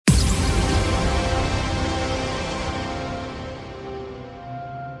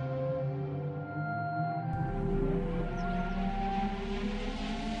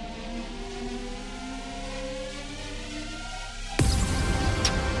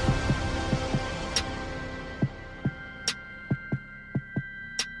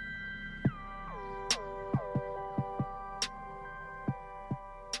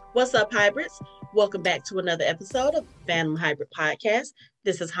What's up, hybrids? Welcome back to another episode of Fandom Hybrid Podcast.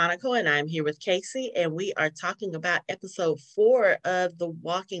 This is Hanako, and I'm here with Casey, and we are talking about episode 4 of The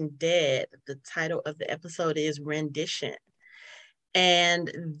Walking Dead. The title of the episode is Rendition. And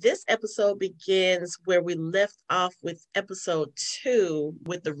this episode begins where we left off with episode 2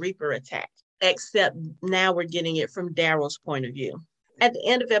 with the Reaper attack, except now we're getting it from Daryl's point of view. At the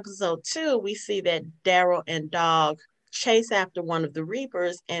end of episode 2, we see that Daryl and Dog chase after one of the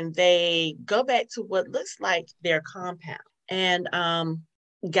Reapers, and they go back to what looks like their compound. And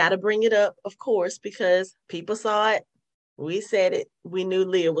gotta bring it up, of course, because people saw it. We said it. We knew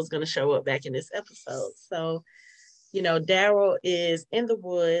Leah was going to show up back in this episode. So, Daryl is in the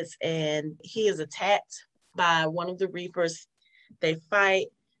woods and he is attacked by one of the Reapers. They fight.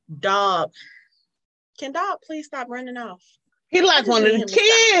 Dog. Can Dog please stop running off? He like one of the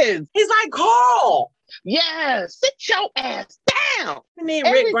kids. He's like Carl. Yeah, sit your ass down. We need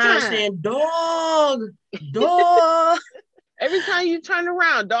Rick Grimes saying, dog. Every time you turn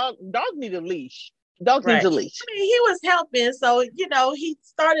around, dog need a leash. Dog needs a leash. I mean, he was helping. So, he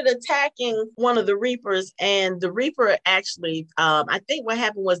started attacking one of the Reapers, and the Reaper actually, I think what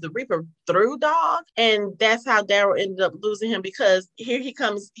happened was the Reaper threw Dog, and that's how Daryl ended up losing him, because here he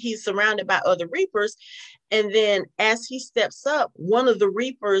comes, he's surrounded by other Reapers. And then as he steps up, one of the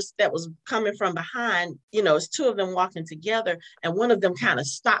Reapers that was coming from behind, it's two of them walking together, and one of them kind of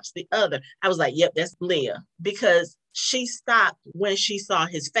stops the other. I was like, yep, that's Leah, because she stopped when she saw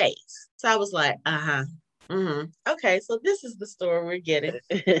his face. So I was like, okay, so this is the story we're getting.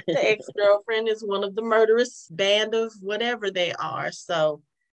 The ex-girlfriend is one of the murderous band of whatever they are. So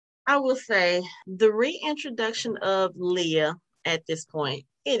I will say the reintroduction of Leah at this point,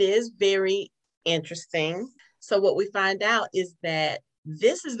 it is very interesting. So what we find out is that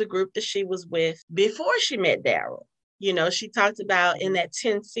this is the group that she was with before she met Daryl. She talked about in that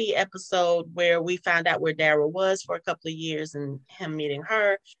 10C episode where we found out where Daryl was for a couple of years and him meeting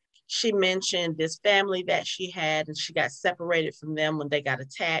her. She mentioned this family that she had, and she got separated from them when they got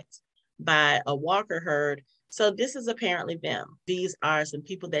attacked by a walker herd. So this is apparently them. These are some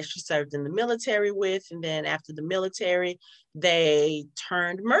people that she served in the military with. And then after the military, they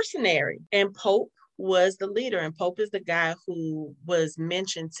turned mercenary. And Pope was the leader. And Pope is the guy who was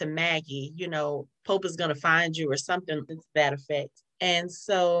mentioned to Maggie, Pope is going to find you or something to that effect. And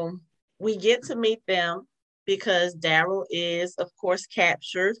so we get to meet them because Daryl is, of course,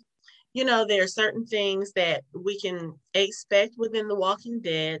 captured. There are certain things that we can expect within The Walking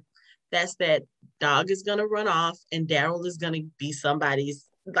Dead. That's that Dog is going to run off and Daryl is going to be somebody's,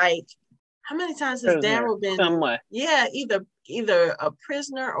 like, how many times has Daryl been? Somewhere. Yeah, either a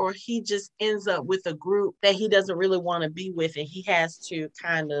prisoner or he just ends up with a group that he doesn't really want to be with, and he has to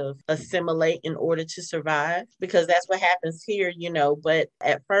kind of assimilate in order to survive, because that's what happens here, But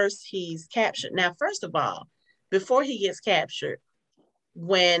at first he's captured. Now, first of all, before he gets captured,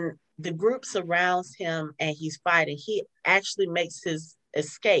 when the group surrounds him and he's fighting, he actually makes his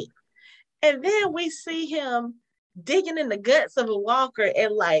escape. And then we see him digging in the guts of a walker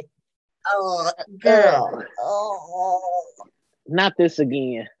and like, oh, girl. Not this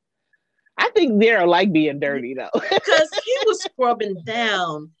again. I think Daryl like being dirty, though. Because he was scrubbing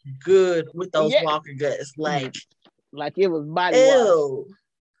down good with those walker guts. Like it was body wash.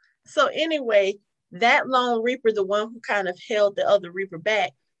 So anyway, that lone Reaper, the one who kind of held the other Reaper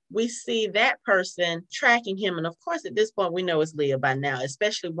back, we see that person tracking him. And of course, at this point, we know it's Leah by now,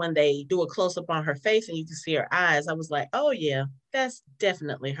 especially when they do a close-up on her face and you can see her eyes. I was like, oh, yeah, that's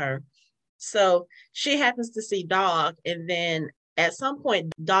definitely her. So she happens to see Dog. And then at some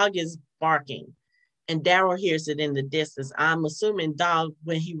point, Dog is barking. And Daryl hears it in the distance. I'm assuming Dog,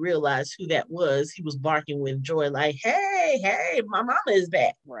 when he realized who that was, he was barking with joy, like, hey, my mama is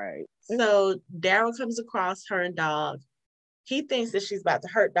back. Right. So Daryl comes across her and Dog. He thinks that she's about to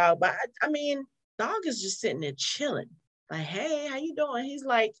hurt Dog, but I mean, Dog is just sitting there chilling. Like, hey, how you doing? He's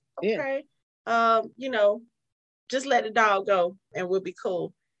like, okay, just let the dog go and we'll be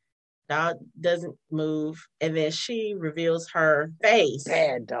cool. Dog doesn't move. And then she reveals her face.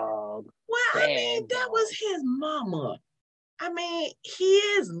 Bad dog. Well, that was his mama. I mean, he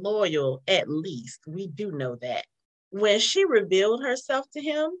is loyal, at least. We do know that. When she revealed herself to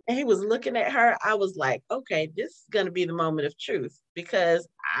him and he was looking at her, I was like, okay, this is going to be the moment of truth, because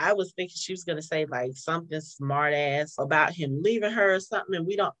I was thinking she was going to say like something smart ass about him leaving her or something. And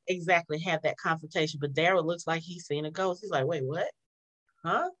we don't exactly have that confrontation, but Daryl looks like he's seen a ghost. He's like, wait, what?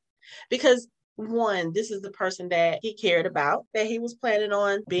 Huh? Because one, this is the person that he cared about, that he was planning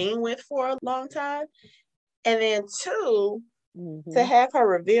on being with for a long time. And then two, to have her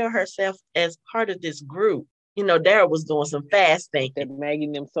reveal herself as part of this group, Daryl was doing some fast thinking. That Maggie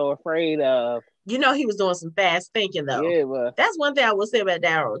and them so afraid of. He was doing some fast thinking though. Yeah, but that's one thing I will say about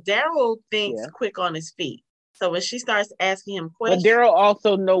Daryl. Daryl thinks Yeah. quick on his feet. So when she starts asking him but questions, Daryl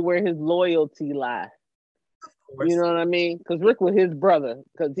also know where his loyalty lies. of course, You know what I mean? Because Rick was his brother.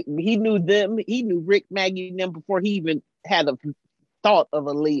 Because he knew them. He knew Rick, Maggie, and them before he even had a thought of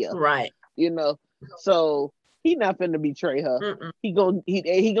Aaliyah. right? So he not finna betray her. Mm-mm.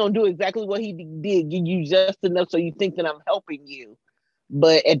 He gonna do exactly what he did. Give you just enough so you think that I'm helping you.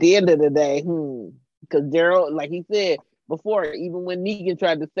 But at the end of the day, because Daryl, like he said before, even when Negan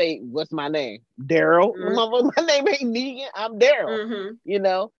tried to say, "What's my name?" Daryl. Mm-hmm. My name ain't Negan. I'm Daryl.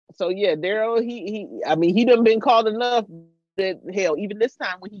 Mm-hmm. So yeah, Daryl. He done been called enough. That hell, even this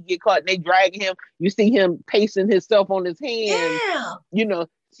time when he get caught and they drag him, you see him pacing himself on his hands. Yeah.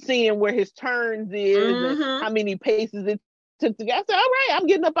 Seeing where his turns is and how many paces it took to get. I said, all right, I'm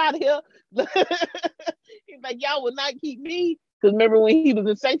getting up out of here. He's like, y'all will not keep me. Because remember when he was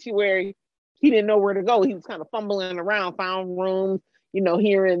in Sanctuary, he didn't know where to go. He was kind of fumbling around, found rooms,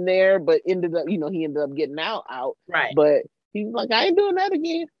 here and there, but ended up, he ended up getting out. Right. But he was like, I ain't doing that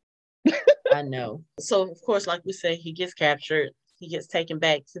again. I know. So of course, like we say, he gets captured. He gets taken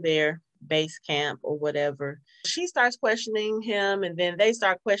back to their base camp or whatever. She starts questioning him, and then they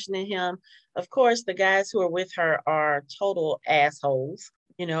start questioning him. Of course, the guys who are with her are total assholes.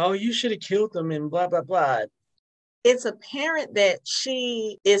 Oh, you should have killed them and blah, blah, blah. It's apparent that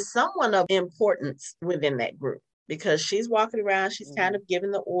she is someone of importance within that group because she's walking around, she's kind of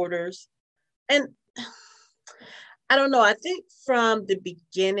giving the orders. And I don't know. I think from the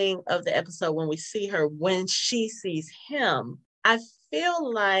beginning of the episode, when we see her, when she sees him, I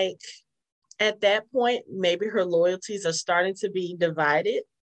feel like at that point, maybe her loyalties are starting to be divided,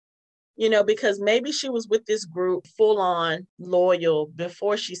 because maybe she was with this group full on loyal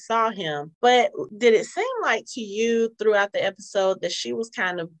before she saw him. But did it seem like to you throughout the episode that she was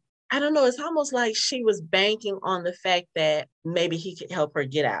kind of, I don't know, it's almost like she was banking on the fact that maybe he could help her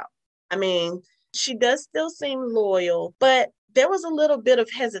get out? I mean, she does still seem loyal, but there was a little bit of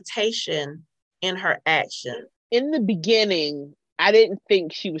hesitation in her action. In the beginning, I didn't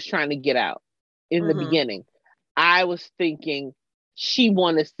think she was trying to get out. In the beginning, I was thinking she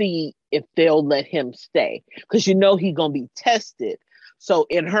want to see if they'll let him stay because he's gonna be tested. So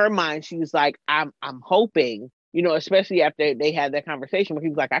in her mind, she was like, I'm hoping, especially after they had that conversation where he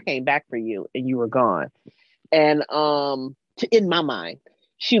was like, I came back for you and you were gone. And in my mind,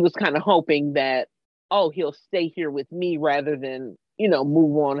 she was kind of hoping that, he'll stay here with me rather than,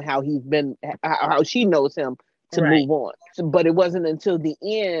 move on how he's been, how she knows him to move on. But it wasn't until the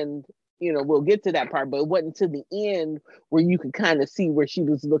end, we'll get to that part, but it wasn't until the end where you could kind of see where she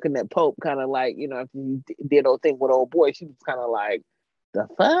was looking at Pope, kind of like, after you did old thing with old boy, she was kind of like, the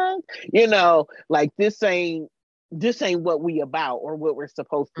fuck? Like this ain't what we about or what we're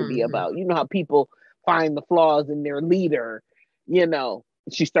supposed to be about. You know how people find the flaws in their leader,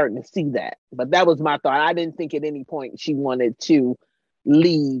 she's starting to see that. But that was my thought. I didn't think at any point she wanted to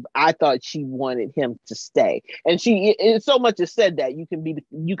leave. I thought she wanted him to stay. And it's so much as said that you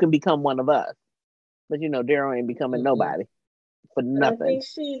can become one of us. But Daryl ain't becoming nobody for nothing. I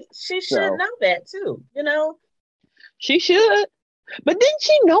think she should know that too, She should. But didn't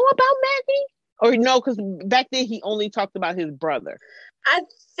she know about Maggie? Or no, because back then he only talked about his brother. I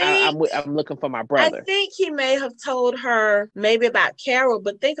think I'm looking for my brother. I think he may have told her maybe about Carol,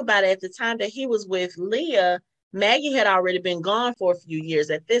 but think about it, at the time that he was with Leah, Maggie had already been gone for a few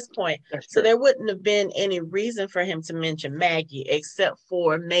years at this point. So there wouldn't have been any reason for him to mention Maggie except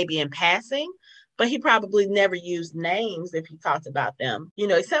for maybe in passing. But he probably never used names if he talked about them,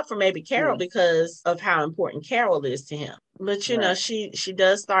 except for maybe Carol because of how important Carol is to him. But, she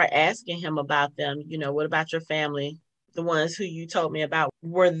does start asking him about them. What about your family? The ones who you told me about,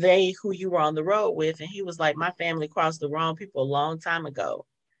 were they who you were on the road with? And he was like, my family crossed the wrong people a long time ago.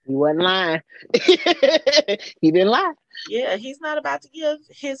 He wasn't lying. He didn't lie. Yeah, he's not about to give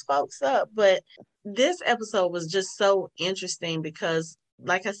his folks up. But this episode was just so interesting because,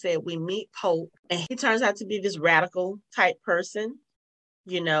 like I said, we meet Pope and he turns out to be this radical type person.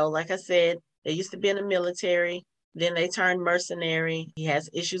 Like I said, they used to be in the military. Then they turned mercenary. He has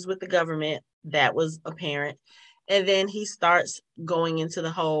issues with the government. That was apparent. And then he starts going into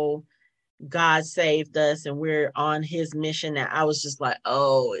the whole God saved us and we're on his mission. And I was just like,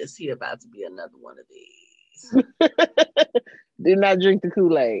 oh, is he about to be another one of these? Do not drink the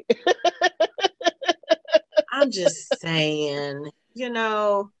Kool-Aid. I'm just saying,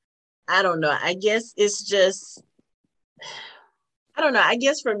 I don't know. I guess it's just, I don't know. I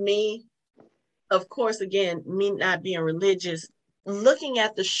guess for me, of course, again, me not being religious, Looking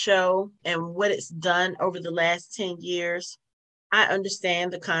at the show and what it's done over the last 10 years, I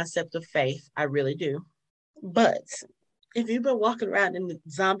understand the concept of faith. I really do. But if you've been walking around in the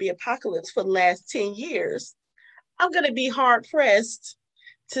zombie apocalypse for the last 10 years, I'm going to be hard pressed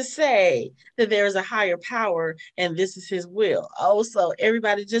to say that there is a higher power and this is his will. Oh, so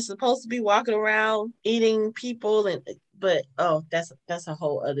everybody's just supposed to be walking around eating people but that's a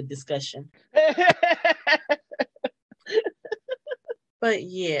whole other discussion. But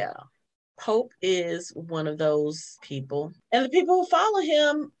yeah, Pope is one of those people. And the people who follow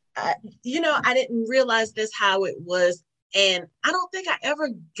him, I didn't realize that's how it was. And I don't think I ever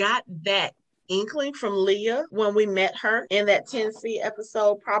got that inkling from Leah when we met her in that Tennessee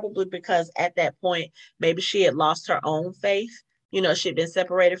episode, probably because at that point, maybe she had lost her own faith. She had been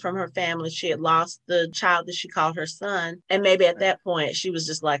separated from her family. She had lost the child that she called her son. And maybe at that point, she was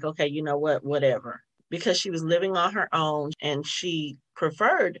just like, okay, you know what, whatever. Because she was living on her own and she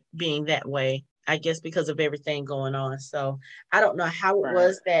preferred being that way, I guess, because of everything going on. So I don't know how it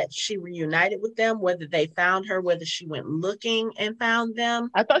was that she reunited with them, whether they found her, whether she went looking and found them.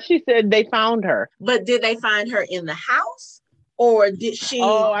 I thought she said they found her. But did they find her in the house? Or did she,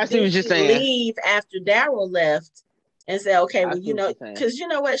 leave after Daryl left and say, okay, well, because you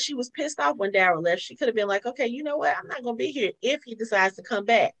know what? She was pissed off when Daryl left. She could have been like, okay, you know what? I'm not going to be here if he decides to come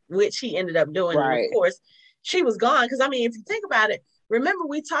back, which he ended up doing. Right. And of course, she was gone. Because, I mean, if you think about it, remember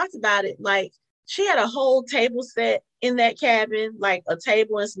we talked about it, like she had a whole table set in that cabin, like a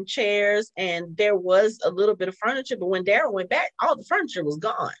table and some chairs, and there was a little bit of furniture. But when Daryl went back, all the furniture was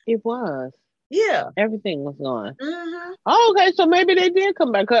gone. It was. Yeah. Everything was gone. Mm-hmm. Oh, okay, so maybe they did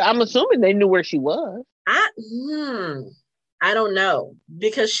come back. I'm assuming they knew where she was. I don't know,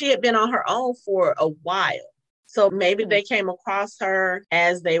 because she had been on her own for a while. So maybe they came across her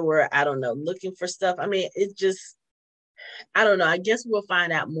as they were, I don't know, looking for stuff. I mean, it just, I don't know. I guess we'll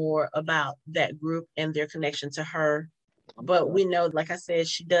find out more about that group and their connection to her. But we know, like I said,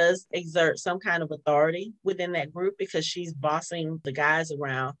 she does exert some kind of authority within that group because she's bossing the guys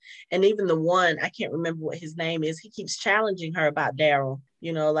around. And even the one, I can't remember what his name is, he keeps challenging her about Daryl,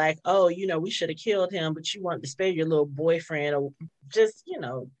 like, oh, we should have killed him, but you wanted to spare your little boyfriend, or just,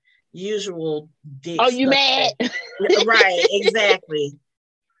 usual dick. Oh, you mad? Right, exactly.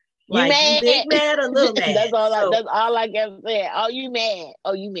 You mad? You big mad or little mad? That's all I can say. Oh, you mad?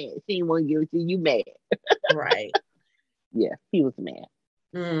 Oh, you mad? She won't give it to you. Mad? Right. Yeah, he was mad.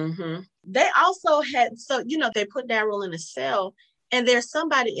 Mm-hmm. They also had, they put Daryl in a cell, and there's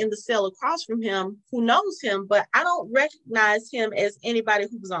somebody in the cell across from him who knows him, but I don't recognize him as anybody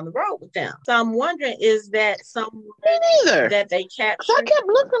who was on the road with them. So I'm wondering, is that someone that they captured? I kept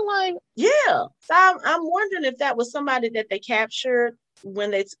looking like, yeah. So I'm wondering if that was somebody that they captured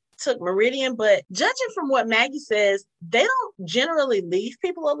when they took Meridian. But judging from what Maggie says, they don't generally leave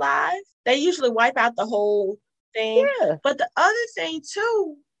people alive. They usually wipe out the whole thing. Yeah. But the other thing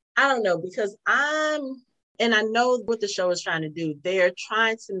too, I don't know, because and I know what the show is trying to do. They're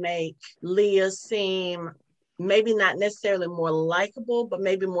trying to make Leah seem maybe not necessarily more likable, but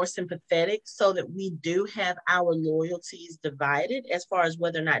maybe more sympathetic, so that we do have our loyalties divided as far as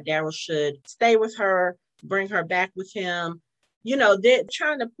whether or not Daryl should stay with her, bring her back with him. They're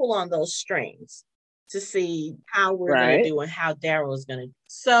trying to pull on those strings to see how we're going to do and how Daryl is going to do.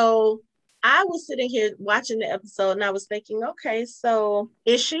 So I was sitting here watching the episode and I was thinking, okay, so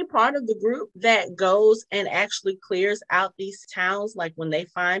is she part of the group that goes and actually clears out these towns? Like when they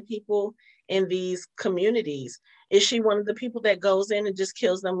find people in these communities, is she one of the people that goes in and just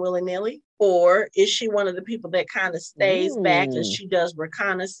kills them willy-nilly? Or is she one of the people that kind of stays back and she does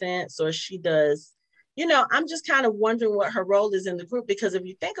reconnaissance, or she does, I'm just kind of wondering what her role is in the group, because if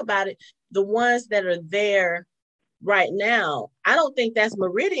you think about it, the ones that are there right now, I don't think that's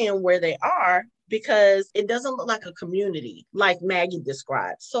Meridian where they are, because it doesn't look like a community like Maggie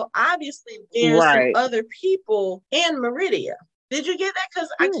described. So obviously there's some other people in Meridian. Did you get that?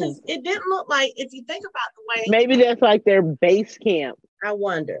 Because it didn't look like, if you think about the way. Maybe that's like their base camp. I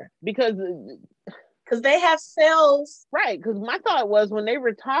wonder. Because they have cells. Right. Because my thought was, when they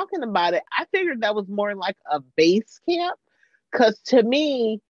were talking about it, I figured that was more like a base camp. Because to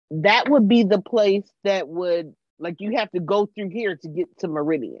me, that would be the place that would, like, you have to go through here to get to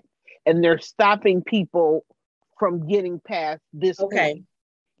Meridian. And they're stopping people from getting past this point.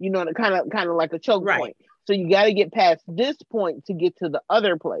 Kind of like a choke point. So you got to get past this point to get to the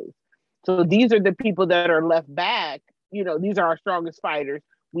other place. So these are the people that are left back. These are our strongest fighters.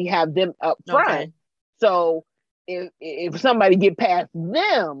 We have them up front. Okay. So if somebody get past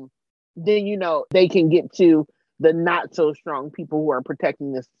them, then, they can get to the not so strong people who are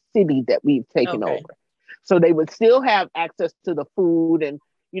protecting the city that we've taken over. So they would still have access to the food and,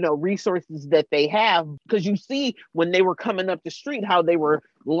 resources that they have. Because you see when they were coming up the street, how they were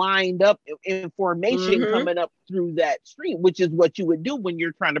lined up in formation coming up through that street, which is what you would do when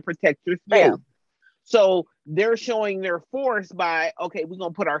you're trying to protect your space. Yeah. So they're showing their force by, okay, we're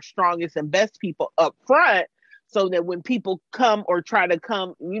going to put our strongest and best people up front so that when people come or try to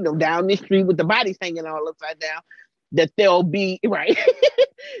come, down the street with the bodies hanging all upside down, that they'll be, right,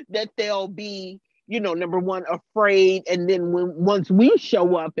 that they'll be, number one, afraid. And then once we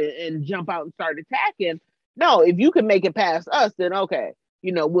show up and jump out and start attacking, no, if you can make it past us, then okay,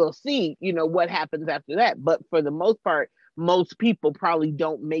 we'll see, what happens after that. But for the most part, most people probably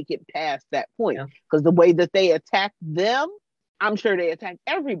don't make it past that point because the way that they attack them, I'm sure they attack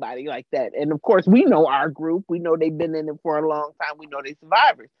everybody like that. And of course, we know our group. We know they've been in it for a long time. We know they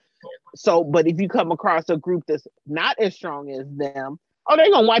survivors. So, but if you come across a group that's not as strong as them, they're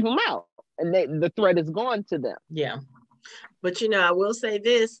going to wipe them out. And the threat is gone to them. Yeah. But, I will say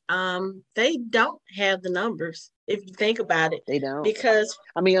this, they don't have the numbers. If you think about it. They don't. Because.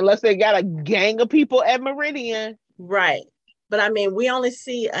 Unless they got a gang of people at Meridian. Right. But we only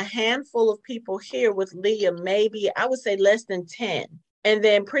see a handful of people here with Leah, maybe, I would say less than 10. And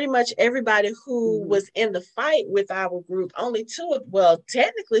then pretty much everybody who was in the fight with our group, only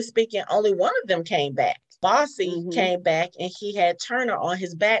technically speaking, only one of them came back. Bossy came back and he had Turner on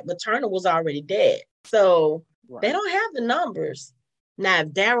his back, but Turner was already dead. So they don't have the numbers. Now, if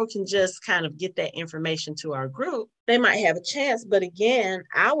Daryl can just kind of get that information to our group, they might have a chance. But again,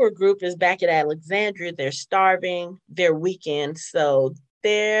 our group is back at Alexandria. They're starving. They're weakened. So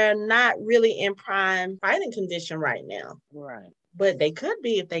they're not really in prime fighting condition right now. Right. But they could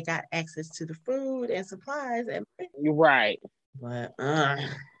be if they got access to the food and supplies. You're right. But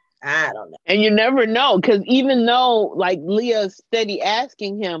I don't know. And you never know, because even though like Leah's steady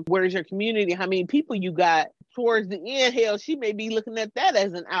asking him, where's your community? How many people you got? Towards the end, hell, she may be looking at that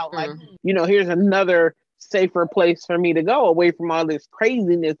as an out. Like, here's another safer place for me to go away from all this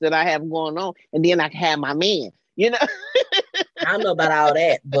craziness that I have going on. And then I can have my man, I don't know about all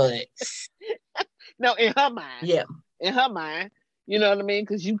that, but. No, in her mind. Yeah. In her mind. You know what I mean?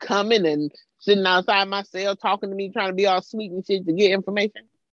 Because you coming and sitting outside my cell talking to me, trying to be all sweet and shit to get information.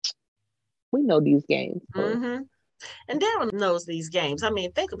 We know these games. And Daryl knows these games.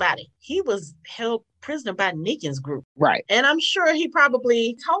 Think about it. He was held prisoner by Negan's group. Right. And I'm sure he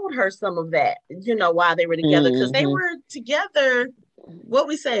probably told her some of that, while they were together. Because they were together,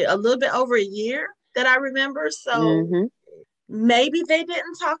 a little bit over a year that I remember. So maybe they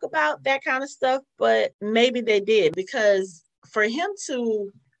didn't talk about that kind of stuff, but maybe they did. Because for him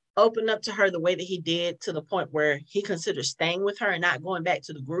to open up to her the way that he did, to the point where he considered staying with her and not going back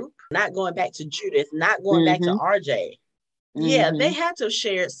to the group, not going back to Judith, not going back to RJ. Yeah, they had to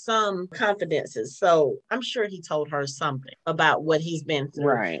share some confidences. So I'm sure he told her something about what he's been through.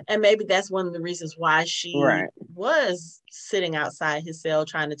 Right. And maybe that's one of the reasons why she was sitting outside his cell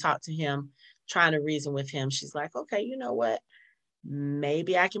trying to talk to him, trying to reason with him. She's like, okay, you know what?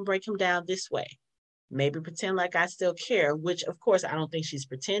 Maybe I can break him down this way. Maybe pretend like I still care, which of course I don't think she's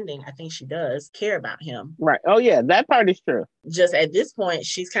pretending. I think she does care about him. Right. Oh yeah, that part is true. Just at this point,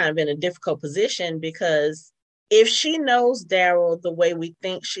 she's kind of in a difficult position because if she knows Daryl the way we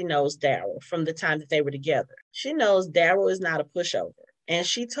think she knows Daryl from the time that they were together, she knows Daryl is not a pushover. And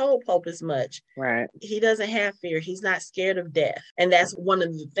she told Pope as much. Right. He doesn't have fear. He's not scared of death. And that's one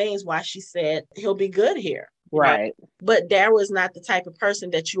of the things why she said he'll be good here. Right. But Daryl is not the type of person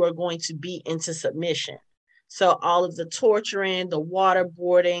that you are going to beat into submission. So all of the torturing, the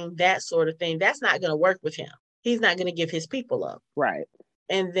waterboarding, that sort of thing, that's not going to work with him. He's not going to give his people up. Right.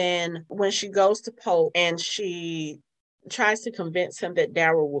 And then when she goes to Pope and she tries to convince him that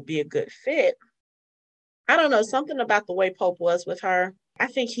Daryl will be a good fit, I don't know, something about the way Pope was with her. I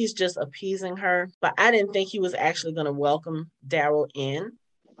think he's just appeasing her, but I didn't think he was actually going to welcome Daryl in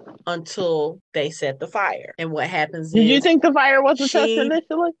until they set the fire. And what happens Did you think the fire was a test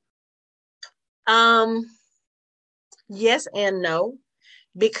initially? Yes and no.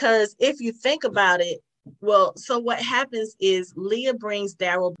 Because if you think about it, so what happens is Leah brings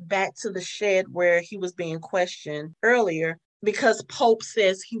Daryl back to the shed where he was being questioned earlier because Pope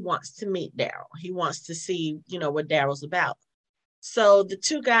says he wants to meet Daryl. He wants to see, what Daryl's about. So the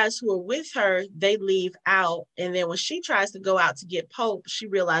two guys who are with her, they leave out. And then when she tries to go out to get Pope, she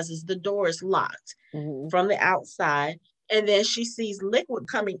realizes the door is locked from the outside. And then she sees liquid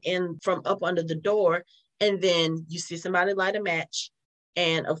coming in from up under the door. And then you see somebody light a match.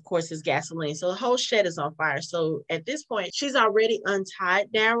 and of course his gasoline. So the whole shed is on fire. So at this point, she's already untied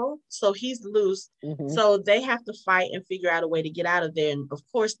Daryl, so he's loose. So they have to fight and figure out a way to get out of there. And of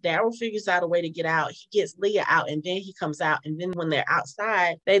course, Daryl figures out a way to get out. He gets Leah out, and then he comes out. And then when they're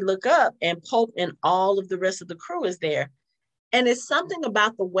outside, they look up, and Pope and all of the rest of the crew is there. And it's something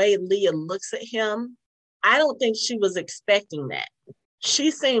about the way Leah looks at him. I don't think she was expecting that.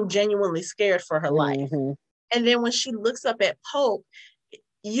 She seemed genuinely scared for her life. And then when she looks up at Pope,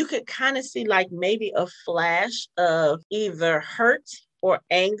 you could kind of see like maybe a flash of either hurt or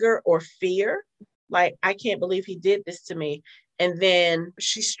anger or fear. Like, I can't believe he did this to me. And then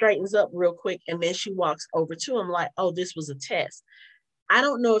she straightens up real quick, and then she walks over to him like, oh, this was a test. I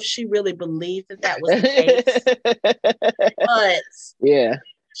don't know if she really believed that that was the case, but yeah,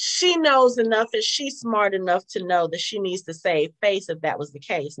 she knows enough, and she's smart enough to know that she needs to save face if that was the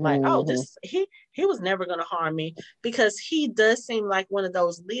case. Like, oh, this he was never going to harm me, because he does seem like one of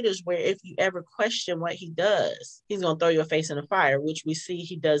those leaders where if you ever question what he does, he's going to throw your face in the fire, which we see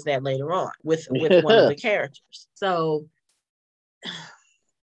he does that later on with one of the characters. So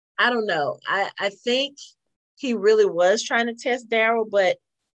I don't know. I think he really was trying to test Daryl, but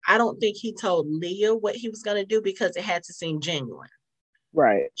I don't think he told Leah what he was going to do because it had to seem genuine.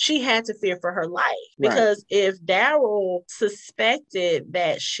 Right. She had to fear for her life, because if Daryl suspected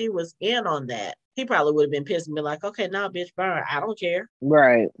that she was in on that, he probably would have been pissed and been like, okay, now bitch, burn. I don't care.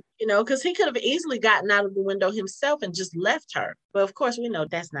 Right. You know, because he could have easily gotten out of the window himself and just left her. But of course, we know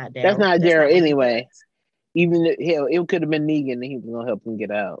that's not Daryl. That's not Daryl anyway. Even hell, it could have been Negan, and he was going to help him get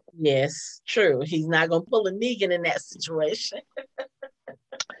out. Yes, true. He's not going to pull a Negan in that situation.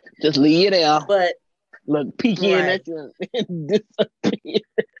 Just leave it there. But look, peek in at you and disappear.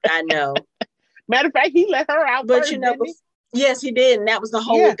 I know. Matter of fact, he let her out. But first, you know, yes, he did. And that was the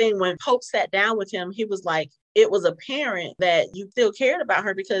whole thing. When Pope sat down with him, he was like, it was apparent that you still cared about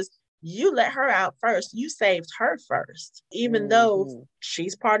her because you let her out first. You saved her first, even though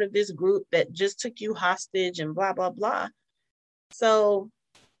she's part of this group that just took you hostage and blah, blah, blah. So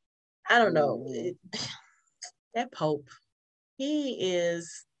I don't know. That Pope, he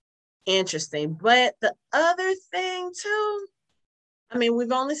is interesting. But the other thing too, I mean,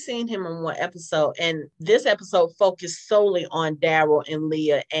 we've only seen him in one episode, and this episode focused solely on Daryl and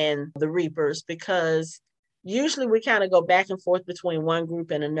Leah and the Reapers, because usually we kind of go back and forth between one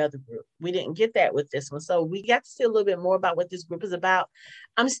group and another group. We didn't get that with this one. So we got to see a little bit more about what this group is about.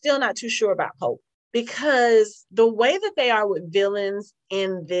 I'm still not too sure about Pope, because the way that they are with villains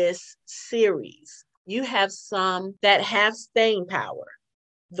in this series, you have some that have staying power.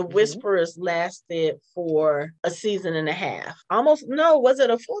 The Whisperers lasted for a season and a half. Almost, no, was it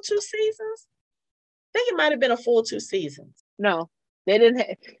a full 2 seasons? I think it might have been a full 2 seasons. No, they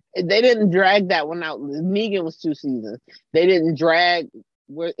didn't drag that one out. Negan was 2 seasons. They didn't drag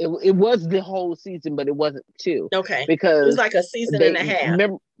where it was the whole season, but it wasn't 2. Okay. Because it was like a season and a half.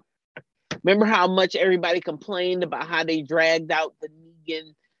 Remember how much everybody complained about how they dragged out the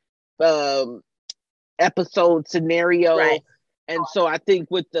Negan episode scenario? Right. And so I think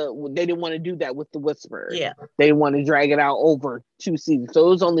they didn't want to do that with the Whisperer. Yeah. They didn't want to drag it out over 2 seasons. So it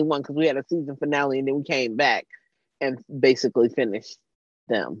was only one, because we had a season finale and then we came back and basically finished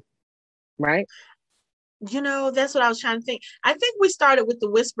them. Right? You know, that's what I was trying to think. I think we started with the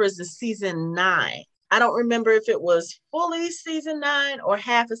Whisperers in season 9. I don't remember if it was fully season 9 or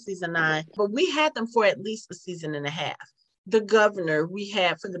half of season 9, but we had them for at least a season and a half. The Governor we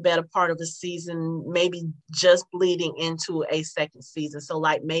had for the better part of a season, maybe just bleeding into a second season. So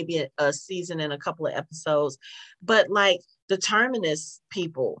like maybe a season and a couple of episodes. But like the Terminus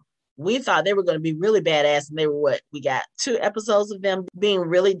people, we thought they were going to be really badass. And they were what? We got 2 episodes of them being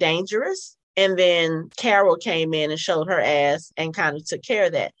really dangerous. And then Carol came in and showed her ass and kind of took care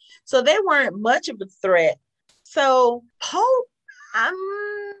of that. So they weren't much of a threat. So Pope, I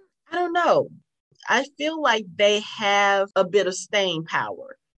don't know. I feel like they have a bit of staying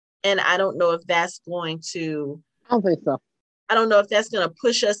power. And I don't know if that's going to... I don't think so. I don't know if that's going to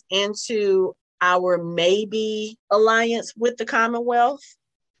push us into our maybe alliance with the Commonwealth.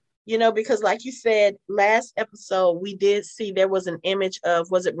 You know, because like you said, last episode, we did see there was an image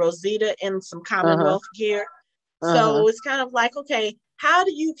of, was it Rosita in some Commonwealth gear? So it's kind of like, okay, how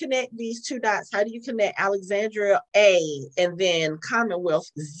do you connect these 2 dots? How do you connect Alexandria A and then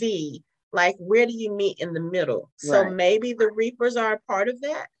Commonwealth Z? Like, where do you meet in the middle? So maybe the Reapers are a part of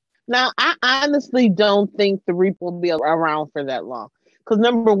that? Now, I honestly don't think the Reaper will be around for that long. Because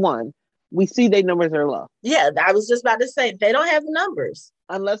number one, we see their numbers are low. Yeah, I was just about to say, they don't have numbers.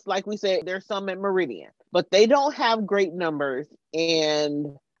 Unless, like we said, there's some at Meridian. But they don't have great numbers.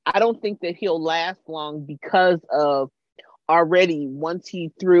 And I don't think that he'll last long because of already, once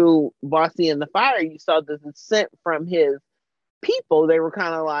he threw Bossy in the fire, you saw the dissent from his people. They were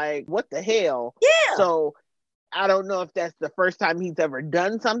kind of like, what the hell? Yeah. So I don't know if that's the first time he's ever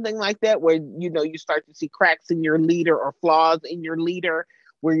done something like that, where, you know, you start to see cracks in your leader or flaws in your leader,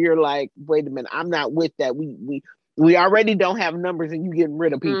 where you're like, wait a minute, I'm not with that. We already don't have numbers and you getting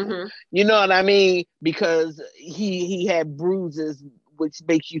rid of people. Mm-hmm. You know what I mean? Because he had bruises, which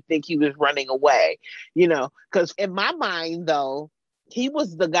makes you think he was running away, you know, because in my mind, though, he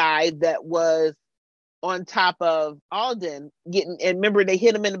was the guy that was on top of Alden and remember they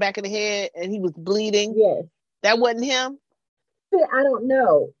hit him in the back of the head and he was bleeding. Yes. That wasn't him? I don't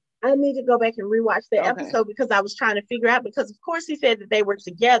know. I need to go back and rewatch the Okay. episode because I was trying to figure out, because of course he said that they were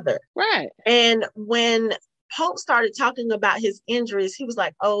together. Right. And when Pope started talking about his injuries, he was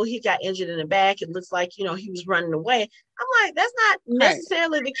like, oh, he got injured in the back. It looks like, you know, he was running away. I'm like, that's not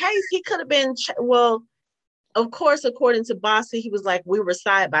necessarily the case. He could have been, well, of course, according to Bossy, he was like, we were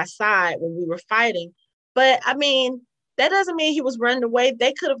side by side when we were fighting. But I mean, that doesn't mean he was running away.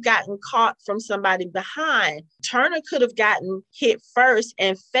 They could have gotten caught from somebody behind. Turner could have gotten hit first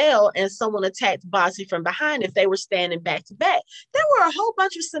and fell, and someone attacked Bossy from behind if they were standing back to back. There were a whole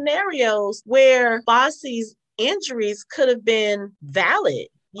bunch of scenarios where Bossy's injuries could have been valid,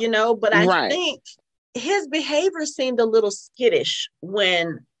 you know, but I think his behavior seemed a little skittish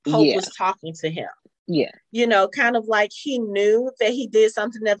when Pope was talking to him. Yeah. You know, kind of like he knew that he did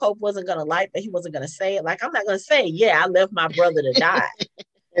something that Pope wasn't going to like, but he wasn't going to say it. Like, I'm not going to say, yeah, I left my brother to die.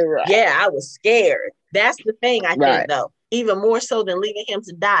 Right. Yeah, I was scared. That's the thing, I think, though, even more so than leaving him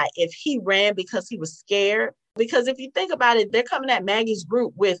to die. If he ran because he was scared, because if you think about it, they're coming at Maggie's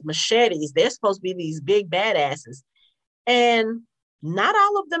group with machetes. They're supposed to be these big badasses. And not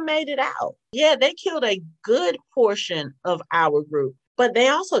all of them made it out. Yeah, they killed a good portion of our group, but they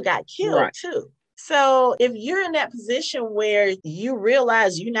also got killed too. So if you're in that position where you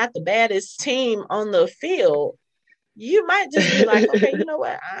realize you're not the baddest team on the field, you might just be like, okay, you know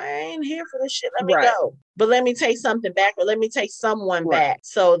what? I ain't here for this shit. Let me go. But let me take something back, or let me take someone back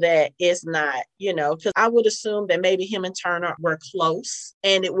so that it's not, you know, because I would assume that maybe him and Turner were close,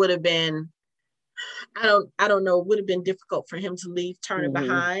 and it would have been, I don't know, it would have been difficult for him to leave Turner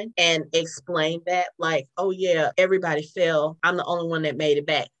behind and explain that, like, oh yeah, everybody fell. I'm the only one that made it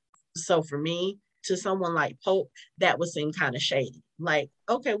back. So for me, to someone like Pope, that would seem kind of shady. Like,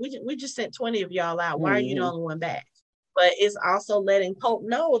 okay, we just sent 20 of y'all out. Why are you the only one back? But it's also letting Pope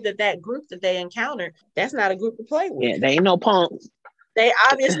know that that group that they encountered, that's not a group to play with. Yeah, they ain't no punks. They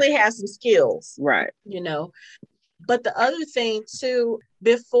obviously have some skills. Right. You know. But the other thing too,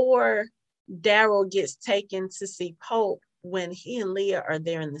 before Daryl gets taken to see Pope, when he and Leah are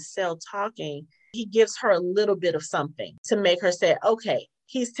there in the cell talking, he gives her a little bit of something to make her say, okay,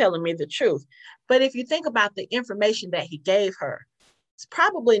 he's telling me the truth. But if you think about the information that he gave her, it's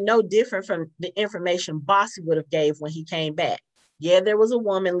probably no different from the information Bossy would have gave when he came back. Yeah, there was a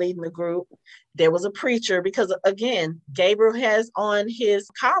woman leading the group. There was a preacher, because again, Gabriel has on his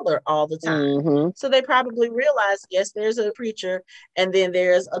collar all the time. So they probably realized, yes, there's a preacher, and then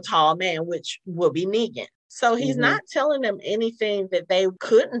there's a tall man, which will be Negan. So he's not telling them anything that they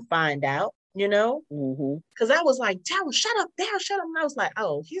couldn't find out. You know, because I was like, Daryl, shut up, and I was like,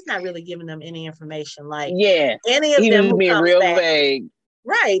 oh, he's not really giving them any information. Like, any of them who being comes real back, vague.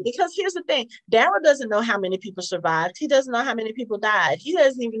 Right? Because here's the thing: Daryl doesn't know how many people survived. He doesn't know how many people died. He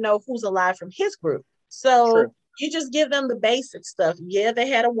doesn't even know who's alive from his group. So you just give them the basic stuff. Yeah, they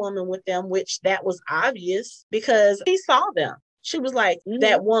had a woman with them, which that was obvious because he saw them. She was like,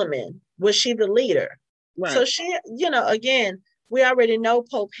 that woman, was she the leader? Right. So she, you know, again, we already know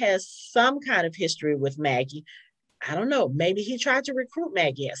Pope has some kind of history with Maggie. I don't know. Maybe he tried to recruit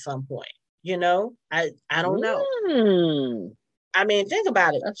Maggie at some point. You know, I don't know. I mean, think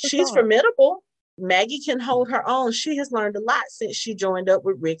about it. She's formidable. Maggie can hold her own. She has learned a lot since she joined up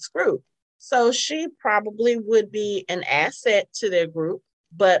with Rick's group. So she probably would be an asset to their group.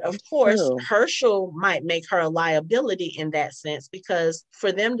 But of course, Herschel might make her a liability in that sense, because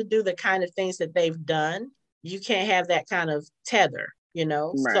for them to do the kind of things that they've done, you can't have that kind of tether, you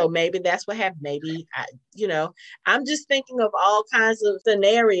know? Right. So maybe that's what happened. Maybe, you know, I'm just thinking of all kinds of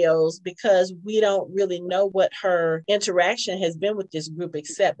scenarios because we don't really know what her interaction has been with this group,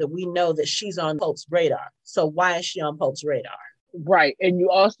 except that we know that she's on Pope's radar. So why is she on Pope's radar? Right. And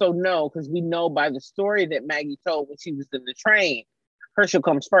you also know, because we know by the story that Maggie told when she was in the train, Herschel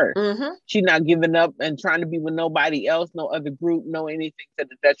comes first. She's not giving up and trying to be with nobody else, no other group, no anything to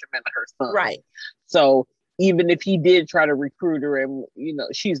the detriment of her son. Right. So even if he did try to recruit her, and you know,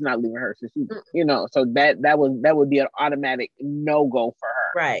 she's not leaving her, so she, you know, so that would be an automatic no-go for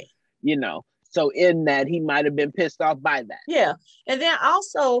her. Right. You know, So in that, he might have been pissed off by that. Yeah. And then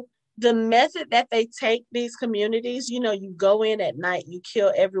also the method that they take these communities, you go in at night, you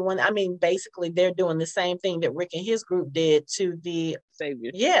kill everyone. I mean, basically they're doing the same thing that Rick and his group did to the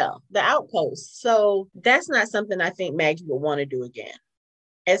Savior. Yeah, the outpost. So that's not something I think Maggie would want to do again,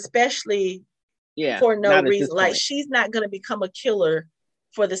 especially for no reason. Like, she's not going to become a killer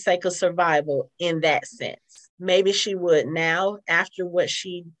for the sake of survival in that sense. Maybe she would now after what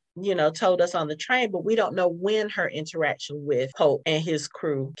she told us on the train, but we don't know when her interaction with Pope and his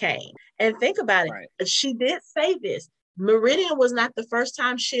crew came. And think about it. Right. She did say this. Meridian was not the first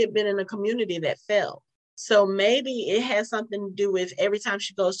time she had been in a community that fell. So maybe it has something to do with every time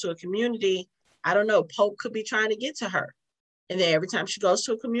she goes to a community, I don't know, Pope could be trying to get to her. And then every time she goes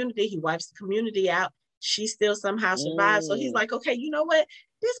to a community, he wipes the community out. She still somehow survives. So he's like, okay, you know what?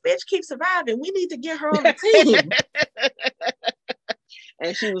 This bitch keeps surviving. We need to get her on the team.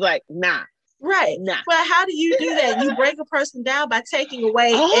 And she was like, nah. Right. Nah. But how do you do that? You break a person down by taking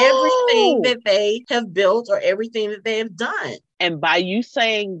away everything that they have built or everything that they have done. And by you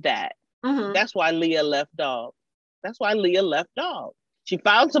saying that, that's why Leah left Dog. That's why Leah left Dog. She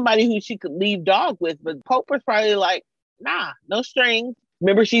found somebody who she could leave Dog with, but Pope was probably like, nah, no strings.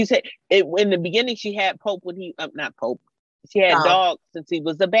 Remember, in the beginning, she had Pope when not Pope. She had Dog since he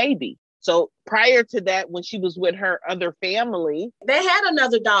was a baby. So prior to that, when she was with her other family, they had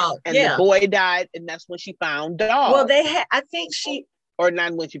another dog. And the boy died, and that's when she found Dog. Well, I think she... Or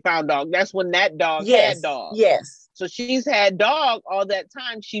not when she found Dog. That's when that dog had Dog. Yes. So she's had Dog all that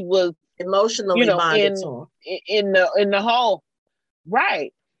time. She was emotionally bonded to him. In the hole.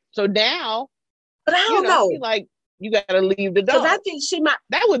 Right. So now... But I don't know. Like, you got to leave the dog. Because I think she might...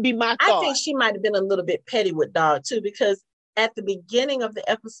 That would be my thought. I think she might have been a little bit petty with Dog, too, because at the beginning of the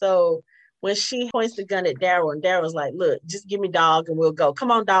episode, when she points the gun at Daryl, and Daryl's like, look, just give me Dog and we'll go.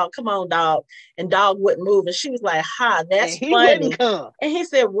 Come on, Dog. Come on, Dog. And Dog wouldn't move. And she was like, ha, that's funny. And he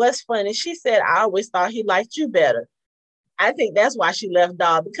said, what's funny? She said, I always thought he liked you better. I think that's why she left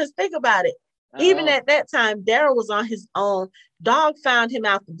Dog. Because think about it. Even at that time, Daryl was on his own. Dog found him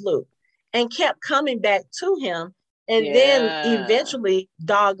out the blue and kept coming back to him. And then eventually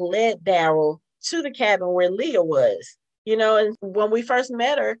Dog led Daryl to the cabin where Leah was. And when we first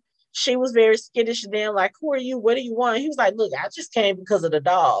met her, she was very skittish and then like, who are you? What do you want? He was like, look, I just came because of the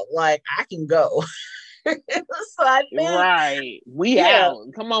dog. Like, I can go. So I think, right. We out.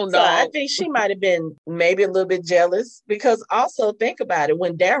 Come on, dog. So I think she might have been maybe a little bit jealous because also think about it.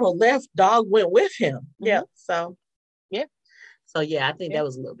 When Daryl left, Dog went with him. Mm-hmm. Yeah. So, yeah. So, yeah, I think that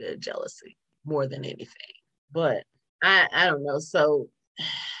was a little bit of jealousy more than anything. But I don't know. So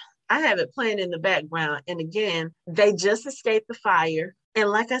I have it playing in the background. And again, they just escaped the fire. And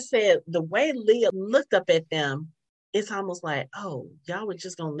like I said, the way Leah looked up at them, it's almost like, oh, y'all were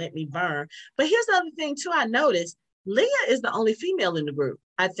just going to let me burn. But here's the other thing, too, I noticed. Leah is the only female in the group,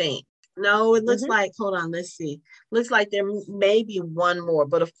 I think. No, it looks like, hold on, let's see. Looks like there may be one more.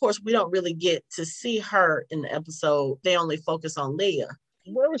 But of course, we don't really get to see her in the episode. They only focus on Leah.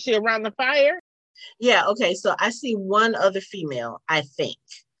 Where was she, around the fire? Yeah, okay. So I see one other female, I think.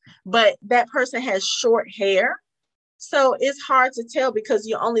 But that person has short hair. So it's hard to tell because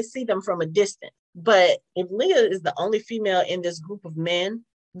you only see them from a distance. But if Leah is the only female in this group of men,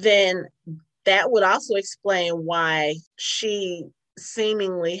 then that would also explain why she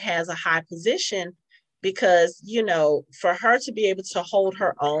seemingly has a high position because, for her to be able to hold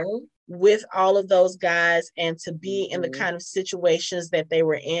her own with all of those guys and to be in the kind of situations that they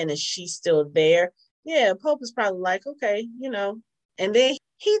were in and she's still there. Yeah, Pope is probably like, okay, and then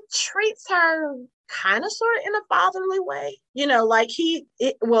he treats her kind of sort of in a fatherly way, like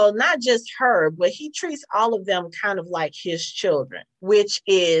not just her, but he treats all of them kind of like his children, which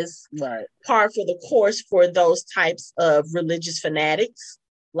is par for the course for those types of religious fanatics.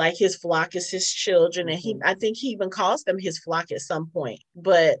 Like his flock is his children. And I think he even calls them his flock at some point.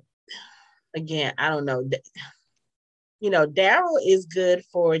 But again, I don't know. Daryl is good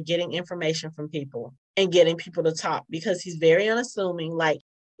for getting information from people and getting people to talk because he's very unassuming. Like,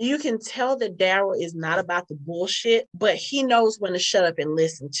 you can tell that Daryl is not about the bullshit, but he knows when to shut up and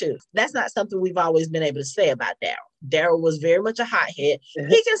listen too. That's not something we've always been able to say about Daryl. Daryl was very much a hothead.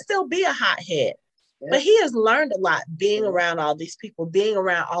 He can still be a hothead, but he has learned a lot being around all these people, being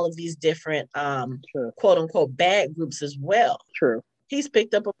around all of these different quote unquote bad groups as well. True. He's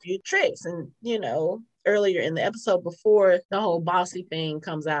picked up a few tricks and, earlier in the episode before the whole bossy thing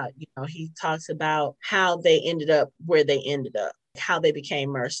comes out, he talks about how they ended up where they ended up, how they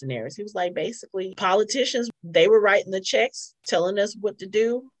became mercenaries. He was like, basically, politicians, they were writing the checks, telling us what to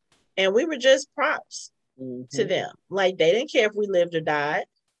do, and we were just props to them. Like, they didn't care if we lived or died.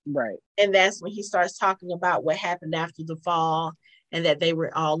 Right. And that's when he starts talking about what happened after the fall and that they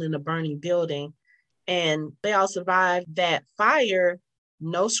were all in a burning building. And they all survived that fire,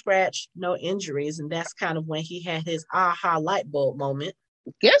 no scratch, no injuries. And that's kind of when he had his aha light bulb moment.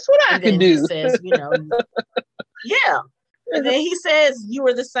 Guess what I And can then do? he says, yeah. And then he says, you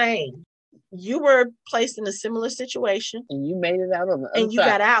were the same. You were placed in a similar situation. And you made it out on the other and you side.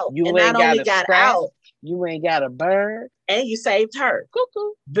 got out. You and ain't not only got, got scratch, out, you ain't got a burn. And you saved her.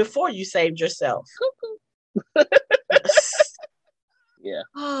 Cuckoo. Before you saved yourself. Cuckoo. Yeah.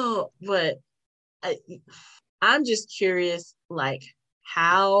 Oh, but I'm just curious, like,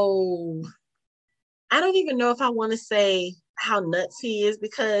 how, I don't even know if I want to say how nuts he is,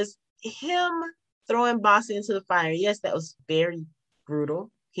 because him throwing Bossy into the fire, yes, that was very brutal.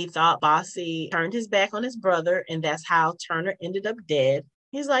 He thought Bossy turned his back on his brother, and that's how Turner ended up dead.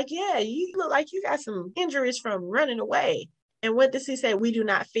 He's like, yeah, you look like you got some injuries from running away. And what does he say? We do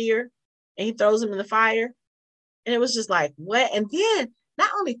not fear. And he throws him in the fire. And it was just like, what? And then not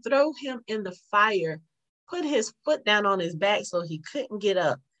only throw him in the fire, put his foot down on his back so he couldn't get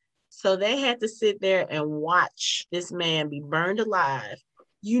up. So they had to sit there and watch this man be burned alive.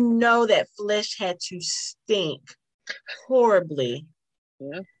 You know that flesh had to stink horribly.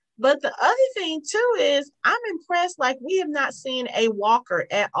 Yeah. But the other thing too is I'm impressed, like, we have not seen a walker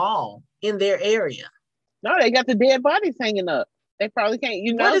at all in their area. No, they got the dead bodies hanging up. They probably can't,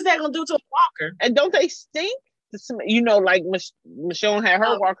 What is that going to do to a walker? And don't they stink? Like Michonne had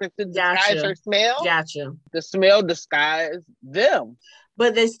her walkers to disguise her smell. Gotcha. The smell disguised them.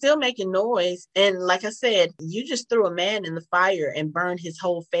 But they're still making noise. And like I said, you just threw a man in the fire and burned his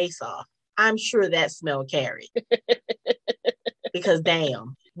whole face off. I'm sure that smell carried. Because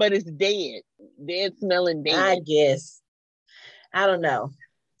damn. But it's dead. Dead smelling dead. I guess. I don't know.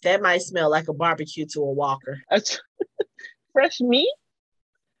 That might smell like a barbecue to a walker. Fresh meat?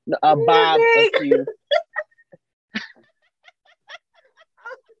 A barbecue.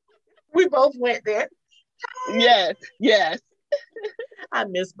 We both went there. Yes. I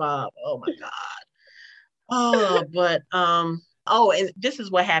miss Bob. Oh my God. Oh, but and this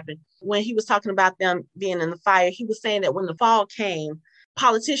is what happened. When he was talking about them being in the fire, he was saying that when the fall came,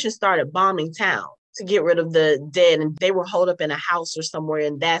 politicians started bombing town to get rid of the dead, and they were holed up in a house or somewhere.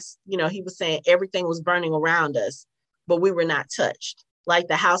 And that's, he was saying everything was burning around us, but we were not touched. Like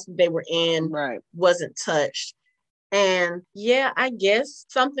the house that they were in wasn't touched. And yeah, I guess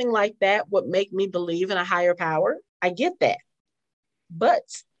something like that would make me believe in a higher power. I get that. But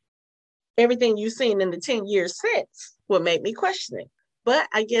everything you've seen in the 10 years since would make me question it. But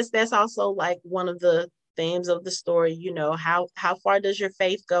I guess that's also like one of the themes of the story, how far does your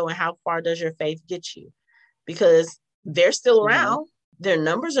faith go and how far does your faith get you? Because they're still around. Their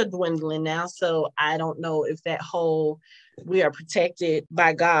numbers are dwindling now. So I don't know if that whole we are protected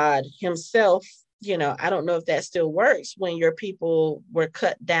by God himself, I don't know if that still works when your people were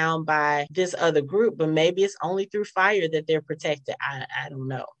cut down by this other group, but maybe it's only through fire that they're protected. I don't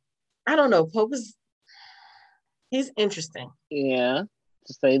know. I don't know. Pope he's interesting. Yeah,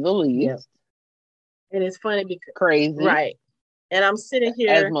 to say the least. Yeah. And it's funny because crazy. Right. And I'm sitting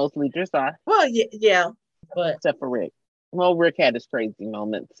here. As most leaders are. Well, yeah. But except for Rick. Well, Rick had his crazy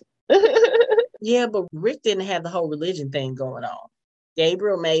moments. Yeah, but Rick didn't have the whole religion thing going on.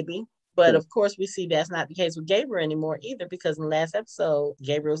 Gabriel maybe. But of course, we see that's not the case with Gabriel anymore either, because in the last episode,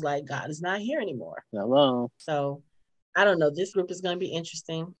 Gabriel's like, God is not here anymore. Hello. So I don't know. This group is going to be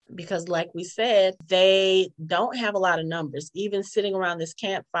interesting because, like we said, they don't have a lot of numbers. Even sitting around this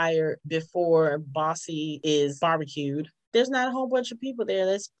campfire before Bossy is barbecued, there's not a whole bunch of people there.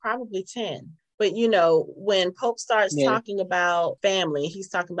 There's probably 10. But, when Pope starts talking about family, he's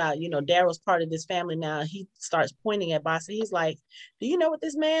talking about, Daryl's part of this family now. He starts pointing at Bossy. He's like, do you know what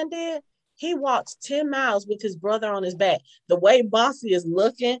this man did? He walked 10 miles with his brother on his back. The way Bossy is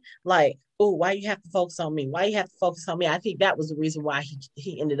looking, like, oh, why you have to focus on me? Why you have to focus on me? I think that was the reason why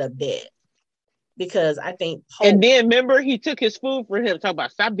he ended up dead. Because I think Pope... And then remember, he took his food for him. Talk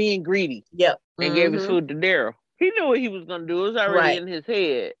about stop being greedy. Yep. And gave his food to Daryl. He knew what he was going to do. It was already in his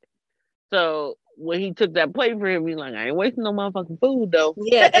head. So when he took that plate for him, he's like, I ain't wasting no motherfucking food, though.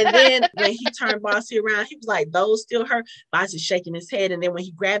 Yeah, and then when he turned Bossy around, he was like, those still hurt. Bossy shaking his head. And then when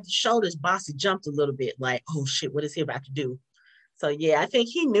he grabbed his shoulders, Bossy jumped a little bit like, oh, shit, what is he about to do? So, yeah, I think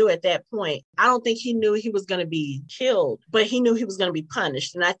he knew at that point. I don't think he knew he was going to be killed, but he knew he was going to be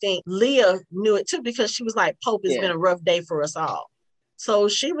punished. And I think Leah knew it, too, because she was like, Pope, it's been a rough day for us all. So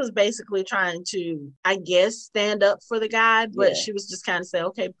she was basically trying to, I guess, stand up for the guy, but she was just kind of saying,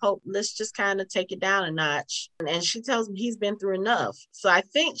 okay, Pope, let's just kind of take it down a notch. And she tells him he's been through enough. So I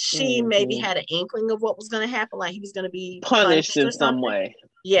think she maybe had an inkling of what was going to happen, like he was going to be punished in some way.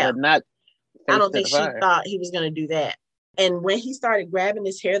 Yeah. but not I face don't to think the she fire. thought he was going to do that. And when he started grabbing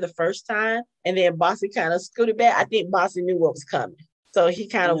his hair the first time, and then Bossy kind of scooted back, I think Bossy knew what was coming. So he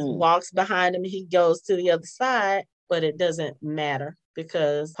kind of walks behind him. He goes to the other side, but it doesn't matter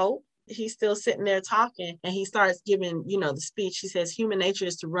because Hope, he's still sitting there talking, and he starts giving, the speech. He says, human nature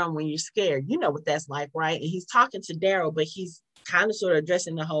is to run when you're scared. You know what that's like, right? And he's talking to Daryl, but he's kind of sort of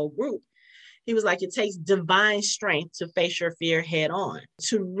addressing the whole group. He was like, it takes divine strength to face your fear head on,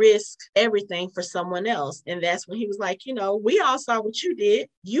 to risk everything for someone else. And that's when he was like, we all saw what you did.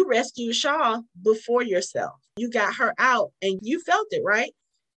 You rescued Shaw before yourself. You got her out and you felt it, right?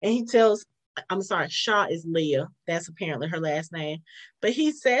 And he tells, I'm sorry, Shaw is Leah. That's apparently her last name. But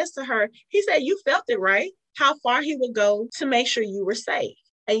he says to her, he said, you felt it, right? How far he would go to make sure you were safe.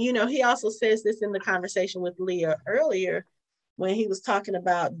 And, he also says this in the conversation with Leah earlier, when he was talking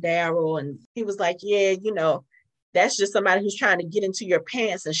about Daryl, and he was like, yeah, that's just somebody who's trying to get into your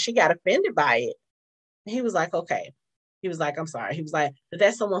pants, and she got offended by it. And he was like, okay. He was like, I'm sorry. He was like, but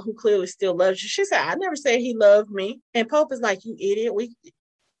that's someone who clearly still loves you. She said, I never said he loved me. And Pope is like, you idiot.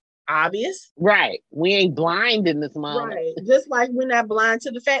 Obvious. Right. We ain't blind in this moment. Right. Just like we're not blind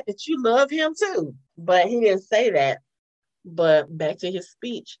to the fact that you love him too. But he didn't say that. But back to his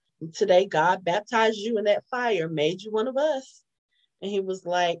speech. Today, God baptized you in that fire, made you one of us. And he was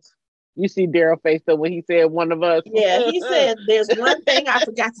like, you see Daryl face up when he said one of us. Yeah, he said, there's one thing I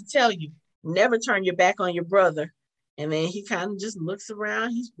forgot to tell you. Never turn your back on your brother. And then he kind of just looks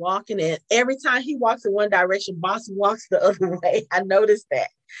around. He's walking, and every time he walks in one direction, Boss walks the other way. I noticed that.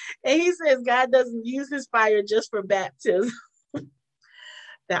 And he says God doesn't use his fire just for baptism.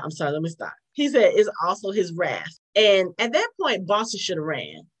 I'm sorry, let me stop. He said it's also his wrath. And at that point, Boss should have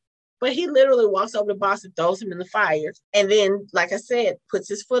ran. But he literally walks over to Boss and throws him in the fire. And then, like I said, puts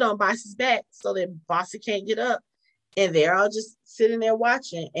his foot on Boss's back so that Bossy can't get up. And they're all just sitting there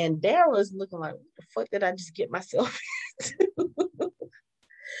watching. And Daryl is looking like, what the fuck did I just get myself into?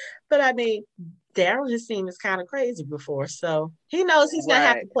 But I mean, Daryl has seen this kind of crazy before. So he knows he's going to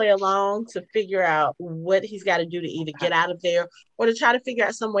have to play along to figure out what he's got to do to either get out of there or to try to figure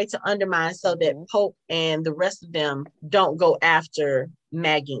out some way to undermine so that Pope and the rest of them don't go after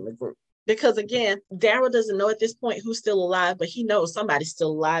Maggie in the group. Because again, Daryl doesn't know at this point who's still alive, but he knows somebody's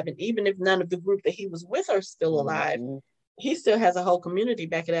still alive. And even if none of the group that he was with are still alive, he still has a whole community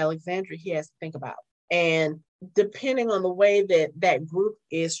back at Alexandria he has to think about. And depending on the way that group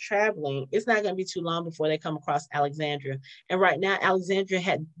is traveling, it's not going to be too long before they come across Alexandria. And right now,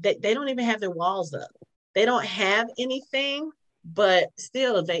 Alexandria they don't even have their walls up. They don't have anything, but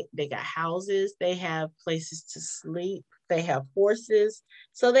still they got houses, they have places to sleep, they have horses.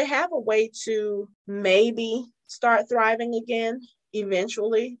 So they have a way to maybe start thriving again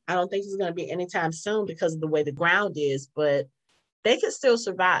eventually. I don't think it's going to be anytime soon because of the way the ground is, but they could still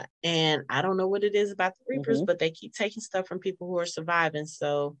survive. And I don't know what it is about the Reapers, but they keep taking stuff from people who are surviving.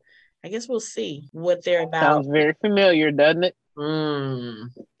 So I guess we'll see what they're about. Sounds very familiar, doesn't it?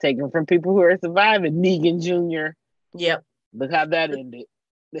 Taking from people who are surviving. Negan Jr. Yep. Look how that ended.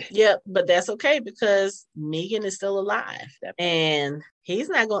 Yep, but that's okay because Negan is still alive. And he's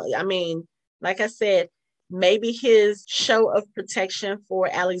not going, I mean, like I said, maybe his show of protection for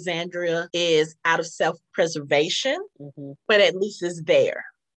Alexandria is out of self-preservation, but at least it's there.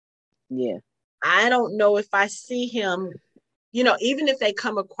 Yeah. I don't know if I see him, even if they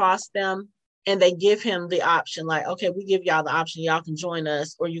come across them and they give him the option, like, okay, we give y'all the option, y'all can join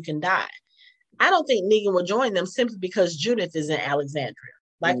us or you can die. I don't think Negan will join them simply because Judith is in Alexandria.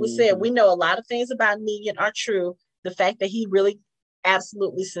 Like we said, we know a lot of things about Negan are true. The fact that he really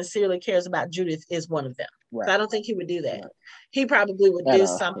absolutely sincerely cares about Judith is one of them. Right. So I don't think he would do that. Right. He probably would do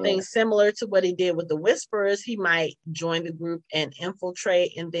something similar to what he did with the Whisperers. He might join the group and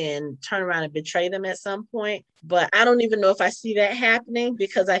infiltrate and then turn around and betray them at some point. But I don't even know if I see that happening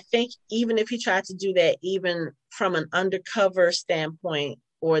because I think even if he tried to do that, even from an undercover standpoint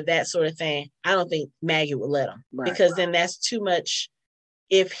or that sort of thing, I don't think Maggie would let him because then that's too much.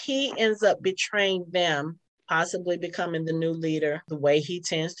 If he ends up betraying them, possibly becoming the new leader, the way he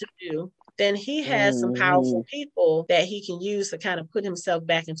tends to do, then he has some powerful people that he can use to kind of put himself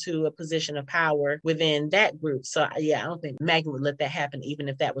back into a position of power within that group. So yeah, I don't think Maggie would let that happen, even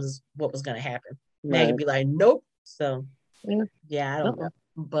if that was what was going to happen. Maggie would be like, nope. So yeah, I don't know.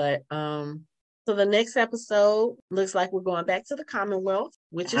 But so the next episode looks like we're going back to the Commonwealth,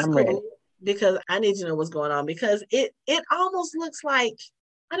 which is cool because I need to know what's going on because it almost looks like,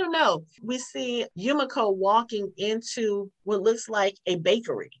 I don't know. We see Yumiko walking into what looks like a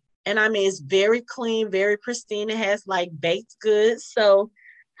bakery. And I mean, it's very clean, very pristine. It has like baked goods. So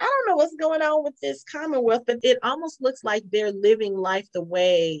I don't know what's going on with this Commonwealth, but it almost looks like they're living life the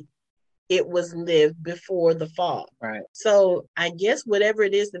way it was lived before the fall. Right. So I guess whatever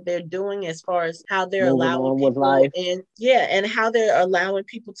it is that they're doing as far as how they're Moving allowing on with people life. in, yeah, and how they're allowing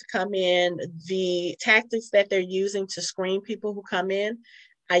people to come in, the tactics that they're using to screen people who come in,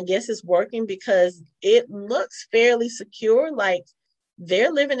 I guess it's working because it looks fairly secure. Like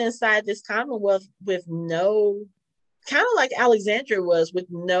they're living inside this Commonwealth with no, kind of like Alexandria was, with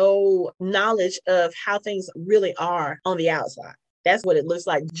no knowledge of how things really are on the outside. That's what it looks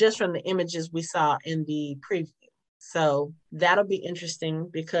like just from the images we saw in the preview. So that'll be interesting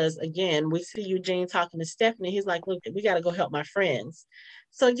because again, we see Eugene talking to Stephanie. He's like, look, we got to go help my friends.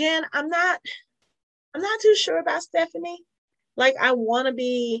 So again, I'm not too sure about Stephanie. Like, I want to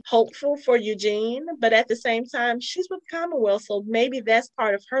be hopeful for Eugene, but at the same time, she's with Commonwealth. So maybe that's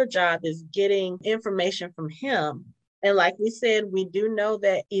part of her job, is getting information from him. And like we said, we do know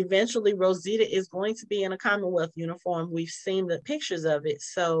that eventually Rosita is going to be in a Commonwealth uniform. We've seen the pictures of it.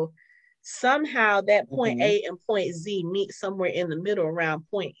 So somehow that point A and point Z meet somewhere in the middle around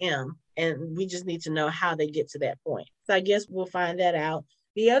point M. And we just need to know how they get to that point. So I guess we'll find that out.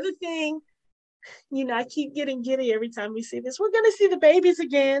 The other thing, I keep getting giddy every time we see this. We're going to see the babies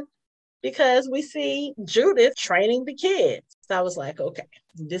again because we see Judith training the kids. So I was like, okay,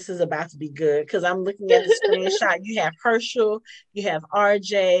 this is about to be good because I'm looking at the screenshot. You have Herschel, you have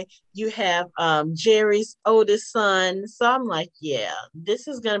RJ, you have Jerry's oldest son. So I'm like, yeah, this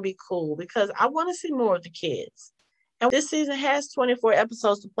is going to be cool because I want to see more of the kids. And this season has 24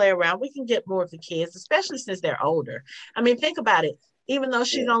 episodes to play around. We can get more of the kids, especially since they're older. I mean, think about it. Even though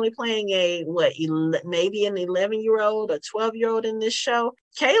she's only playing maybe an 11-year-old or 12-year-old in this show,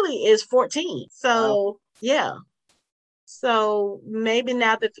 Kaylee is 14. So, yeah. So maybe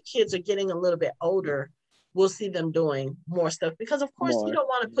now that the kids are getting a little bit older, we'll see them doing more stuff. Because, of course, you don't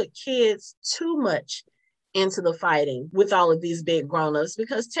want to put kids too much into the fighting with all of these big grown-ups.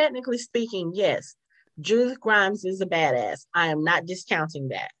 Because technically speaking, yes, Judith Grimes is a badass. I am not discounting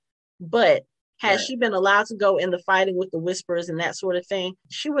that. But had she been allowed to go in the fighting with the Whisperers and that sort of thing,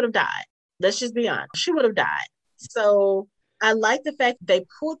 she would have died. Let's just be honest. She would have died. So I like the fact that they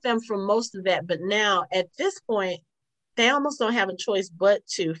pulled them from most of that. But now at this point, they almost don't have a choice but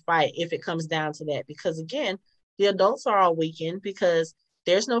to fight if it comes down to that. Because again, the adults are all weakened because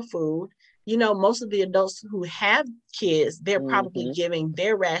there's no food. Most of the adults who have kids, they're probably giving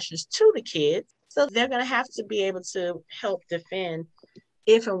their rations to the kids. So they're going to have to be able to help defend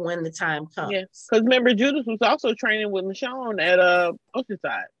if and when the time comes. Yeah, because remember, Judith was also training with Michonne at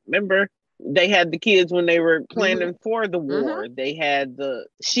Oceanside. Remember, they had the kids when they were planning for the war. They had the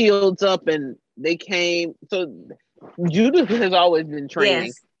shields up and they came. So Judith has always been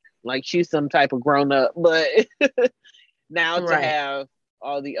training like she's some type of grown up, but now to have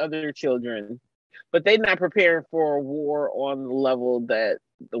all the other children, but they're not preparing for a war on the level that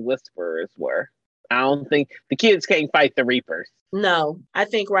the Whisperers were. I don't think the kids can't fight the Reapers. No, I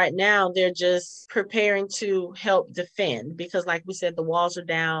think right now they're just preparing to help defend because, like we said, the walls are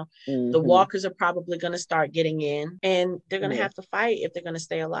down. The walkers are probably going to start getting in and they're going to have to fight if they're going to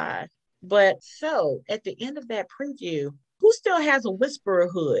stay alive. But so at the end of that preview, who still has a Whisperer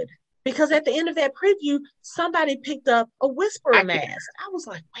hood? Because at the end of that preview, somebody picked up a Whisperer mask. I was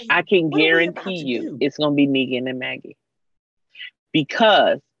like, wait, I can guarantee you it's going to be Negan and Maggie.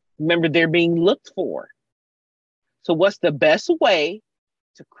 Because remember, they're being looked for. So what's the best way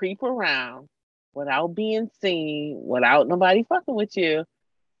to creep around without being seen, without nobody fucking with you?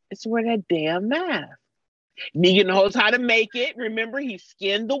 It's to wear that damn mask. Negan knows how to make it. Remember, he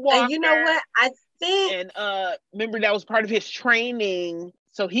skinned the walker. And you know what? I think... And remember, that was part of his training.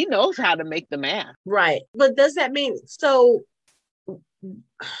 So he knows how to make the mask. Right. But does that mean... So...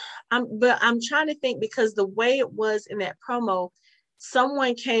 I'm trying to think because the way it was in that promo,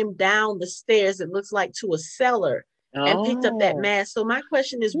 someone came down the stairs, it looks like to a cellar, and picked up that mask. So my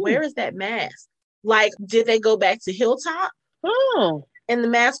question is, where is that mask? Like, did they go back to Hilltop? And the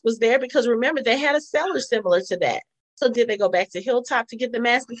mask was there? Because remember, they had a cellar similar to that. So did they go back to Hilltop to get the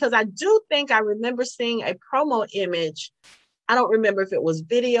mask? Because I do think I remember seeing a promo image. I don't remember if it was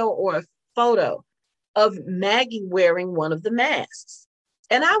video or a photo of Maggie wearing one of the masks.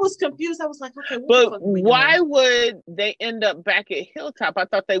 And I was confused. I was like, okay, but why would they end up back at Hilltop? I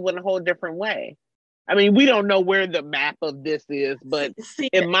thought they went a whole different way. I mean, we don't know where the map of this is, but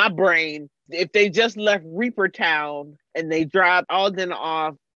in my brain, if they just left Reaper Town and they dropped Alden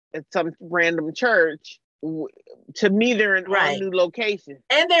off at some random church, to me, they're in all new locations.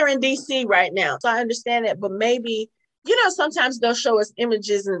 And they're in DC right now. So I understand that, but maybe Sometimes they'll show us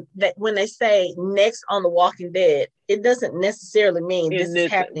images and that when they say next on The Walking Dead, it doesn't necessarily mean this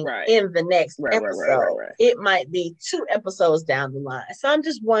is happening in the next episode. Right. It might be 2 episodes down the line. So I'm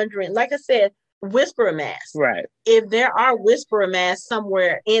just wondering, like I said, Whisperer Mask. Right. If there are Whisperer Masks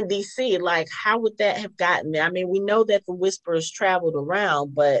somewhere in DC, like how would that have gotten there? I mean, we know that the Whisperers traveled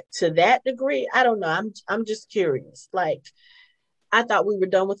around, but to that degree, I don't know. I'm just curious. Like, I thought we were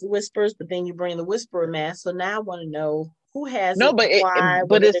done with the Whispers, but then you bring the Whisperer Mask. So now I want to know who has it, why,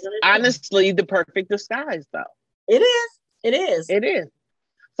 but it's honestly the perfect disguise, though. It is. It is. It is.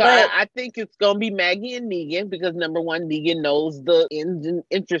 So I think it's going to be Maggie and Negan because number one, Negan knows the ins and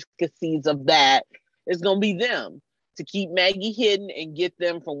intricacies of that. It's going to be them to keep Maggie hidden and get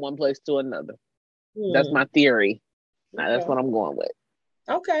them from one place to another. That's my theory. Okay. That's what I'm going with.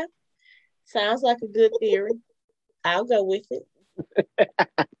 Okay. Sounds like a good theory. I'll go with it.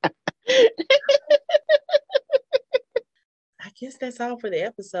 I guess that's all for the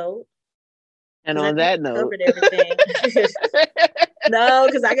episode. And on that note, covered everything. No,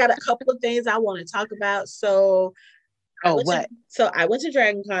 because I got a couple of things I want to talk about. So, I went to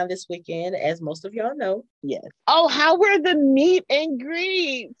Dragon Con this weekend, as most of y'all know. Yes. Oh, how were the meet and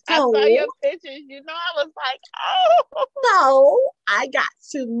greets? I saw your pictures. I was like, oh. So I got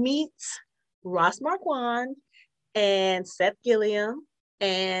to meet Ross Marquand and Seth Gilliam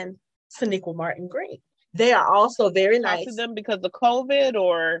and Sonequa Martin Green. They are also very nice. To them because of COVID,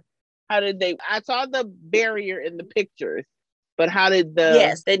 or how did they? I saw the barrier in the pictures, but how did the?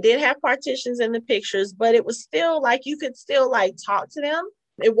 Yes, they did have partitions in the pictures, but it was still like you could still like talk to them.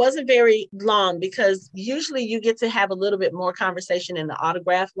 It wasn't very long because usually you get to have a little bit more conversation in the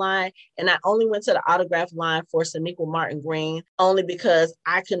autograph line. And I only went to the autograph line for Sonequa Martin Green only because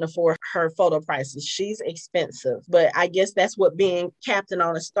I couldn't afford her photo prices. She's expensive, but I guess that's what being captain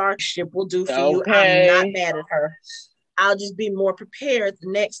on a starship will do for you. I'm not mad at her. I'll just be more prepared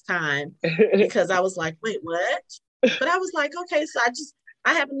the next time because I was like, wait, what? But I was like, okay, so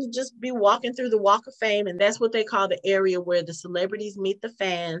I happened to just be walking through the Walk of Fame, and that's what they call the area where the celebrities meet the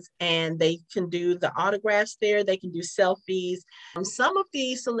fans, and they can do the autographs there. They can do selfies. Some of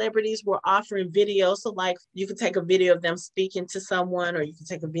these celebrities were offering videos, so like you can take a video of them speaking to someone, or you can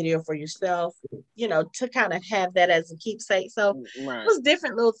take a video for yourself, to kind of have that as a keepsake. So It was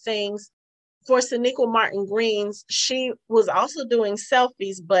different little things. For Sonequa Martin Green's, she was also doing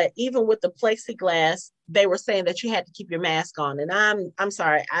selfies, but even with the plexiglass, they were saying that you had to keep your mask on. And I'm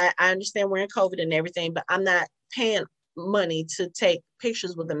sorry, I understand we're in COVID and everything, but I'm not paying money to take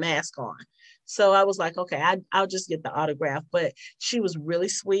pictures with a mask on. So I was like, okay, I'll just get the autograph. But she was really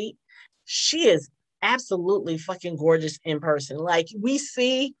sweet. She is absolutely fucking gorgeous in person. Like, we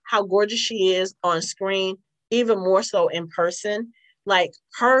see how gorgeous she is on screen, even more so in person. Like,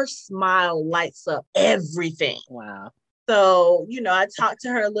 her smile lights up everything. Wow. So, I talked to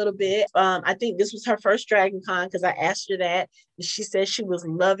her a little bit. I think this was her first Dragon Con because I asked her that. And she said she was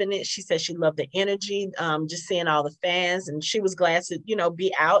loving it. She said she loved the energy, just seeing all the fans. And she was glad to,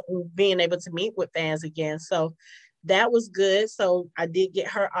 be out and being able to meet with fans again. So that was good. So I did get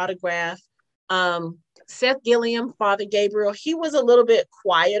her autograph. Seth Gilliam, Father Gabriel, he was a little bit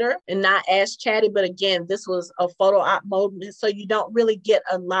quieter and not as chatty, but again, this was a photo op mode, so you don't really get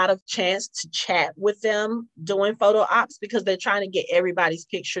a lot of chance to chat with them doing photo ops because they're trying to get everybody's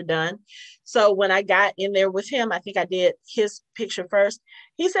picture done. So when I got in there with him, I think I did his picture first.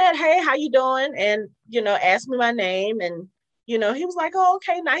 He said, "Hey, how you doing?" And, asked me my name, and he was like, "Oh,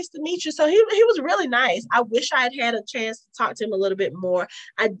 okay, nice to meet you." So he was really nice. I wish I had a chance to talk to him a little bit more.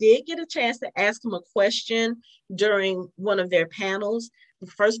 I did get a chance to ask him a question during one of their panels.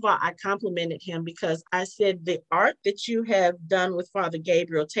 First of all, I complimented him because I said the art that you have done with Father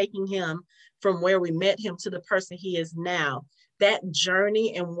Gabriel, taking him from where we met him to the person he is now, that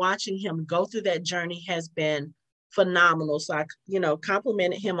journey and watching him go through that journey has been phenomenal. So I,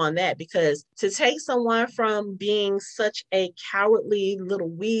 complimented him on that, because to take someone from being such a cowardly little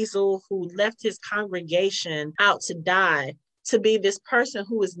weasel who left his congregation out to die to be this person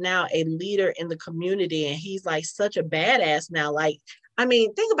who is now a leader in the community. And he's like such a badass now. Like, I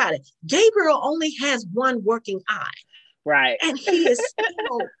mean, think about it. Gabriel only has one working eye. Right. And he is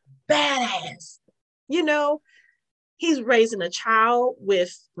so badass. He's raising a child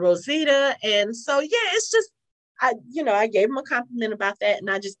with Rosita. And so, yeah, it's just, I gave him a compliment about that. And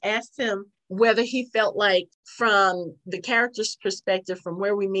I just asked him whether he felt like, from the character's perspective, from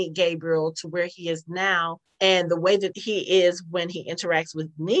where we meet Gabriel to where he is now, and the way that he is when he interacts with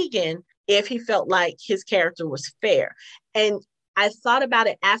Negan, if he felt like his character was fair. And I thought about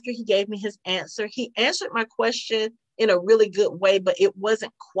it after he gave me his answer. He answered my question in a really good way, but it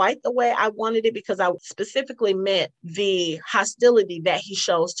wasn't quite the way I wanted it because I specifically meant the hostility that he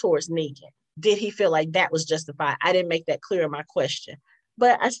shows towards Negan. Did he feel like that was justified? I didn't make that clear in my question,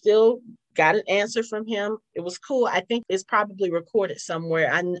 but I still got an answer from him. It was cool. I think it's probably recorded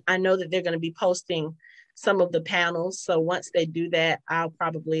somewhere. I know that they're going to be posting some of the panels. So once they do that, I'll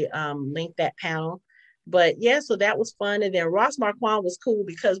probably link that panel. But yeah, so that was fun. And then Ross Marquand was cool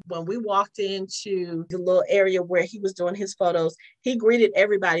because when we walked into the little area where he was doing his photos, he greeted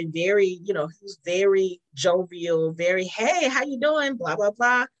everybody very, he was very jovial, very, hey, how you doing? Blah, blah,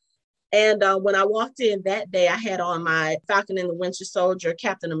 blah. And when I walked in that day, I had on my Falcon and the Winter Soldier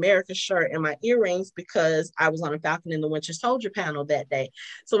Captain America shirt and my earrings because I was on a Falcon and the Winter Soldier panel that day.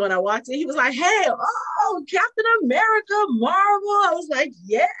 So when I walked in, he was like, hey, oh, Captain America, Marvel. I was like,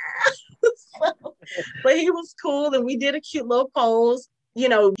 yeah. So, but he was cool and we did a cute little pose.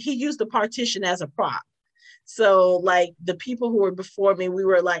 He used the partition as a prop. So like the people who were before me, we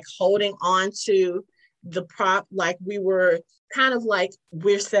were like holding on to the prop, like we were kind of like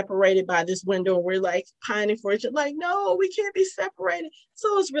we're separated by this window and we're like pining for each other, like, no, we can't be separated.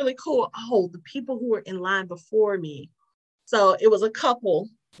 So it's really cool. Oh, the people who were in line before me. So it was a couple,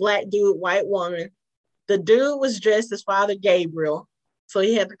 Black dude, white woman. The dude was dressed as Father Gabriel. So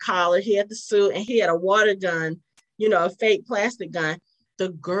he had the collar, he had the suit, and he had a water gun, a fake plastic gun. The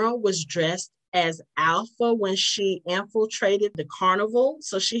girl was dressed as Alpha when she infiltrated the carnival.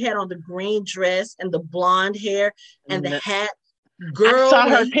 So she had on the green dress and the blonde hair and the hat. Girl, I saw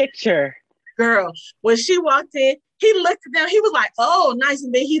her picture. Girl, when she walked in, he looked at them. He was like, oh, nice.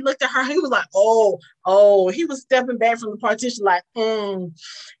 And then he looked at her. He was like, oh, he was stepping back from the partition like,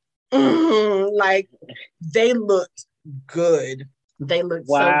 like they looked good. They looked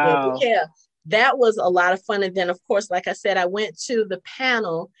so good. But yeah, that was a lot of fun. And then, of course, like I said, I went to the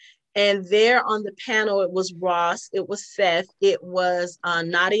panel. And there on the panel, it was Ross, it was Seth, it was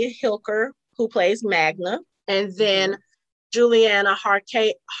Nadia Hilker, who plays Magna, and then Juliana I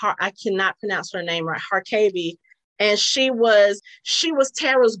cannot pronounce her name right, Harkavy, and she was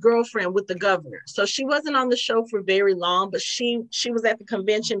Tara's girlfriend with the governor. So she wasn't on the show for very long, but she was at the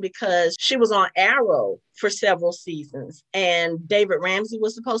convention because she was on Arrow for several seasons. And David Ramsey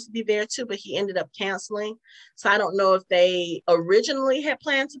was supposed to be there too, but he ended up canceling. So I don't know if they originally had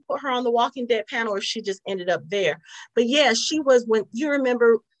planned to put her on the Walking Dead panel or if she just ended up there. But yeah, she was, when you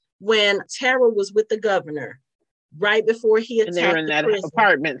remember when Tara was with the governor, right before he attacked and they were in that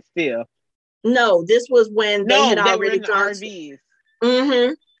apartment still. No, this was when they had already gone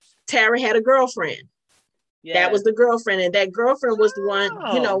RVs. Tara had a girlfriend. Yes. That was the girlfriend. And that girlfriend was the one,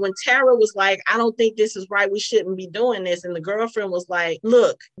 when Tara was like, I don't think this is right. We shouldn't be doing this. And the girlfriend was like,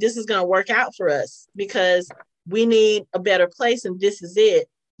 look, this is going to work out for us because we need a better place. And this is it.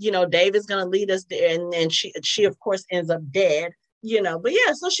 David's going to lead us there. And then she of course ends up dead. But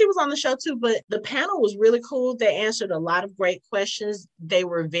yeah, so she was on the show too, but the panel was really cool. They answered a lot of great questions. They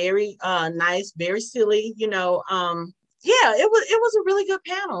were very nice, very silly, yeah, it was a really good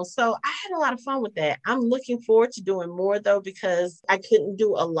panel. So I had a lot of fun with that. I'm looking forward to doing more though, because I couldn't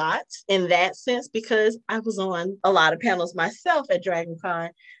do a lot in that sense because I was on a lot of panels myself at DragonCon,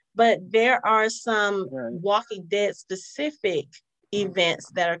 but there are some Walking Dead specific events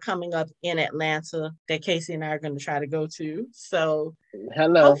that are coming up in Atlanta that Casey and I are going to try to go to. So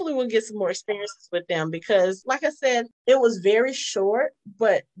hopefully we'll get some more experiences with them because like I said, it was very short,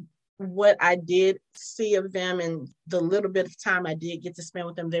 but what I did see of them and the little bit of time I did get to spend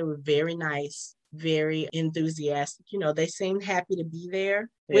with them, they were very nice, very enthusiastic. They seemed happy to be there,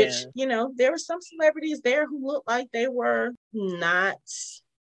 which, there were some celebrities there who looked like they were not,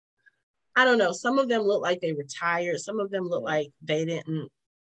 I don't know. Some of them look like they were tired. Some of them look like they didn't,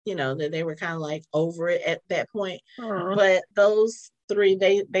 that they were kind of like over it at that point. But those three,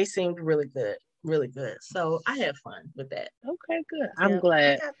 they seemed really good, really good. So I had fun with that. Okay, good. I'm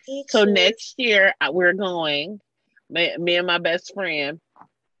glad. So next year we're going, me and my best friend,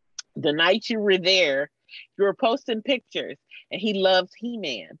 the night you were there, you were posting pictures and he loves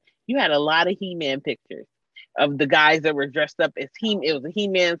He-Man. You had a lot of He-Man pictures of the guys that were dressed up as it was a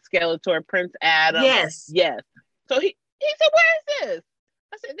He-Man, Skeletor, Prince Adam. Yes. So he said, where is this?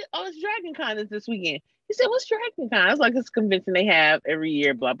 I said, oh, it's DragonCon this weekend. He said, what's DragonCon? I was like, it's a convention they have every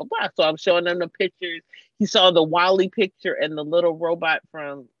year, blah, blah, blah. So I'm showing them the pictures. He saw the Wally picture and the little robot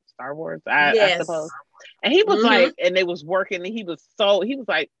from Star Wars, I suppose. And he was like, and they was working and he was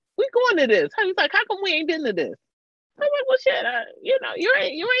like, we going to this. He was like, how come we ain't been to this? I'm like, well, shit,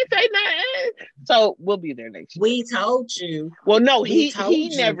 you ain't say nothing. So we'll be there next year. We told you. Well, no, he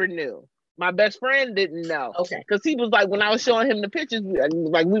never knew. My best friend didn't know. Okay. Because he was like, when I was showing him the pictures,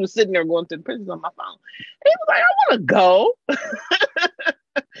 like we were sitting there going through the pictures on my phone. He was like, I want to go.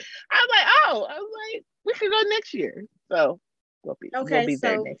 I was like, oh, I was like, we could go next year. So we'll be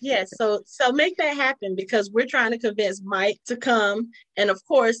there next year. So make that happen, because we're trying to convince Mike to come. And of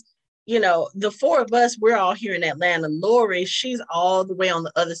course, you know, the four of us, we're all here in Atlanta. Lori, she's all the way on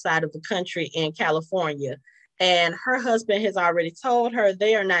the other side of the country in California. And her husband has already told her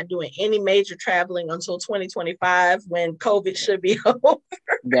they are not doing any major traveling until 2025, when COVID should be over.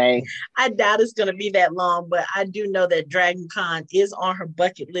 Dang. I doubt it's going to be that long, but I do know that Dragon Con is on her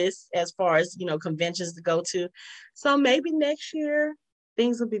bucket list as far as, you know, conventions to go to. So maybe next year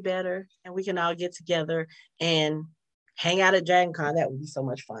things will be better and we can all get together and hang out at Dragon Con. That would be so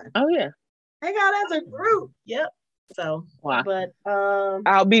much fun. Oh, yeah. Hang out as a group. Yep. So, wow. But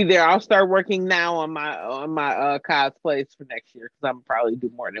I'll be there. I'll start working now on my cosplays for next year, because I'm probably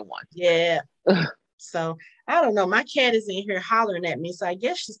do more than one. Yeah. So I don't know. My cat is in here hollering at me, so I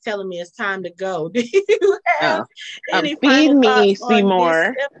guess she's telling me it's time to go. Do you have any final thoughts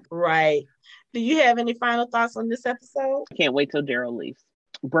Seymour. Right. Do you have any final thoughts on this episode? Can't wait till Daryl leaves.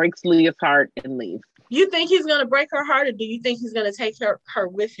 Breaks Leah's heart and leaves. You think he's going to break her heart, or do you think he's going to take her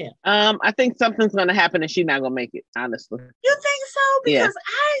with him? I think something's going to happen and she's not going to make it, honestly. You think so? Because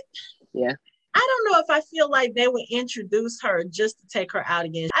I don't know if I feel like they would introduce her just to take her out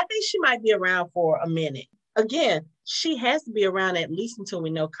again. I think she might be around for a minute. Again, she has to be around at least until we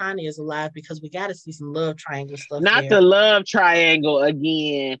know Connie is alive, because we got to see some love triangle stuff. Not the love triangle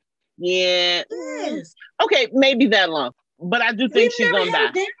again. Yeah. Yes. Okay, maybe that long. But I do think she's going to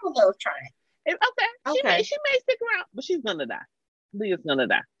die. Love triangle. Okay. She may stick around, but she's going to die. Leah's going to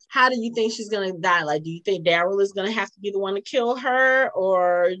die. How do you think she's going to die? Like, do you think Daryl is going to have to be the one to kill her?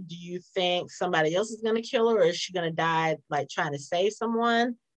 Or do you think somebody else is going to kill her? Or is she going to die, like, trying to save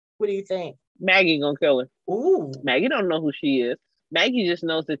someone? What do you think? Maggie going to kill her. Ooh. Maggie don't know who she is. Maggie just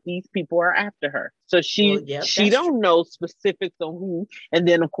knows that these people are after her. So she don't know specifics on who. And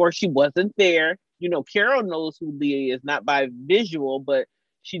then, of course, she wasn't there. You know, Carol knows who Leah is, not by visual, but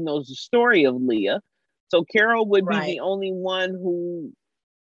she knows the story of Leah. So Carol would be the only one who,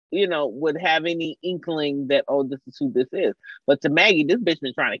 you know, would have any inkling that, oh, this is who this is. But to Maggie, this bitch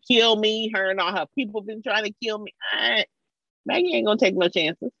been trying to kill me. Her and all her people been trying to kill me. Maggie ain't gonna take no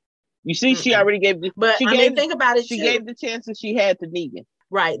chances. You see, she already gave the. But think about it. She gave the chances she had to Negan.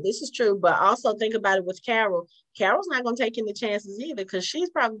 Right, this is true. But also think about it with Carol. Carol's not going to take any chances either, because she's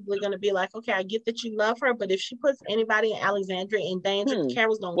probably going to be like, okay, I get that you love her, but if she puts anybody in Alexandria in danger,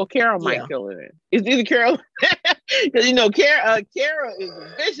 Carol's going to... Well, Carol might kill her then. It's either Carol... Because, you know, Carol is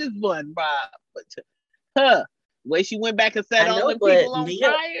a vicious one, Bob. But the way she went back and set all the people on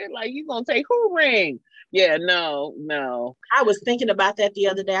fire, like, you going to take who ring? Yeah, no. I was thinking about that the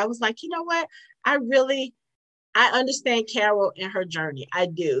other day. I was like, you know what? I understand Carol and her journey. I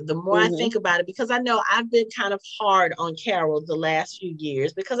do. The more I think about it, because I know I've been kind of hard on Carol the last few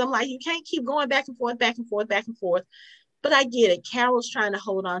years, because I'm like, you can't keep going back and forth. But I get it. Carol's trying to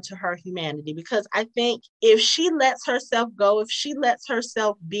hold on to her humanity, because I think if she lets herself go, if she lets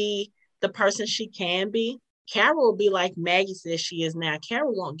herself be the person she can be, Carol will be like Maggie says she is now.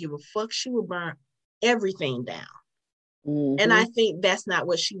 Carol won't give a fuck. She will burn everything down. And I think that's not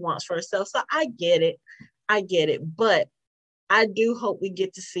what she wants for herself. So I get it. But I do hope we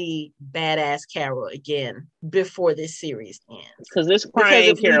get to see badass Carol again before this series ends. Because this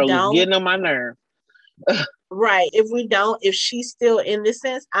crying Carol is getting on my nerve. Right. If she's still in this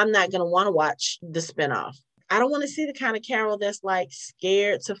sense, I'm not going to want to watch the spinoff. I don't want to see the kind of Carol that's like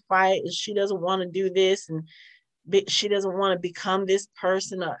scared to fight, and she doesn't want to do this, and she doesn't want to become this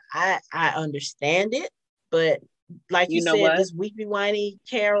person. I understand it, but like you said, this weepy whiny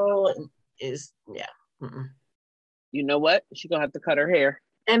Carol is You know what? She's gonna have to cut her hair.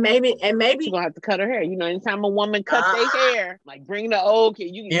 And maybe she's gonna have to cut her hair. You know, anytime a woman cuts their hair, like bring the old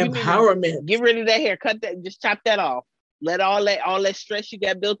kid, you empowerment. Get rid of that hair. Cut that. Just chop that off. Let all that stress you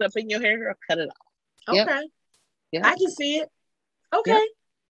got built up in your hair, cut it off. Okay. Yep. I can see it. Okay. Yep.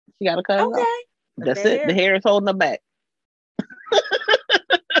 She gotta cut it off. That's it. The hair is holding her back.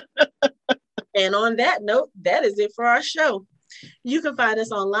 And on that note, that is it for our show. You can find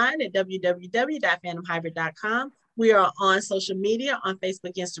us online at www.fandomhybrid.com. We are on social media on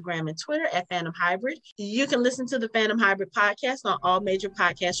Facebook, Instagram, and Twitter at Fandom Hybrid. You can listen to the Fandom Hybrid podcast on all major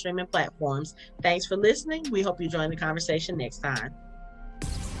podcast streaming platforms. Thanks for listening. We hope you join the conversation next time.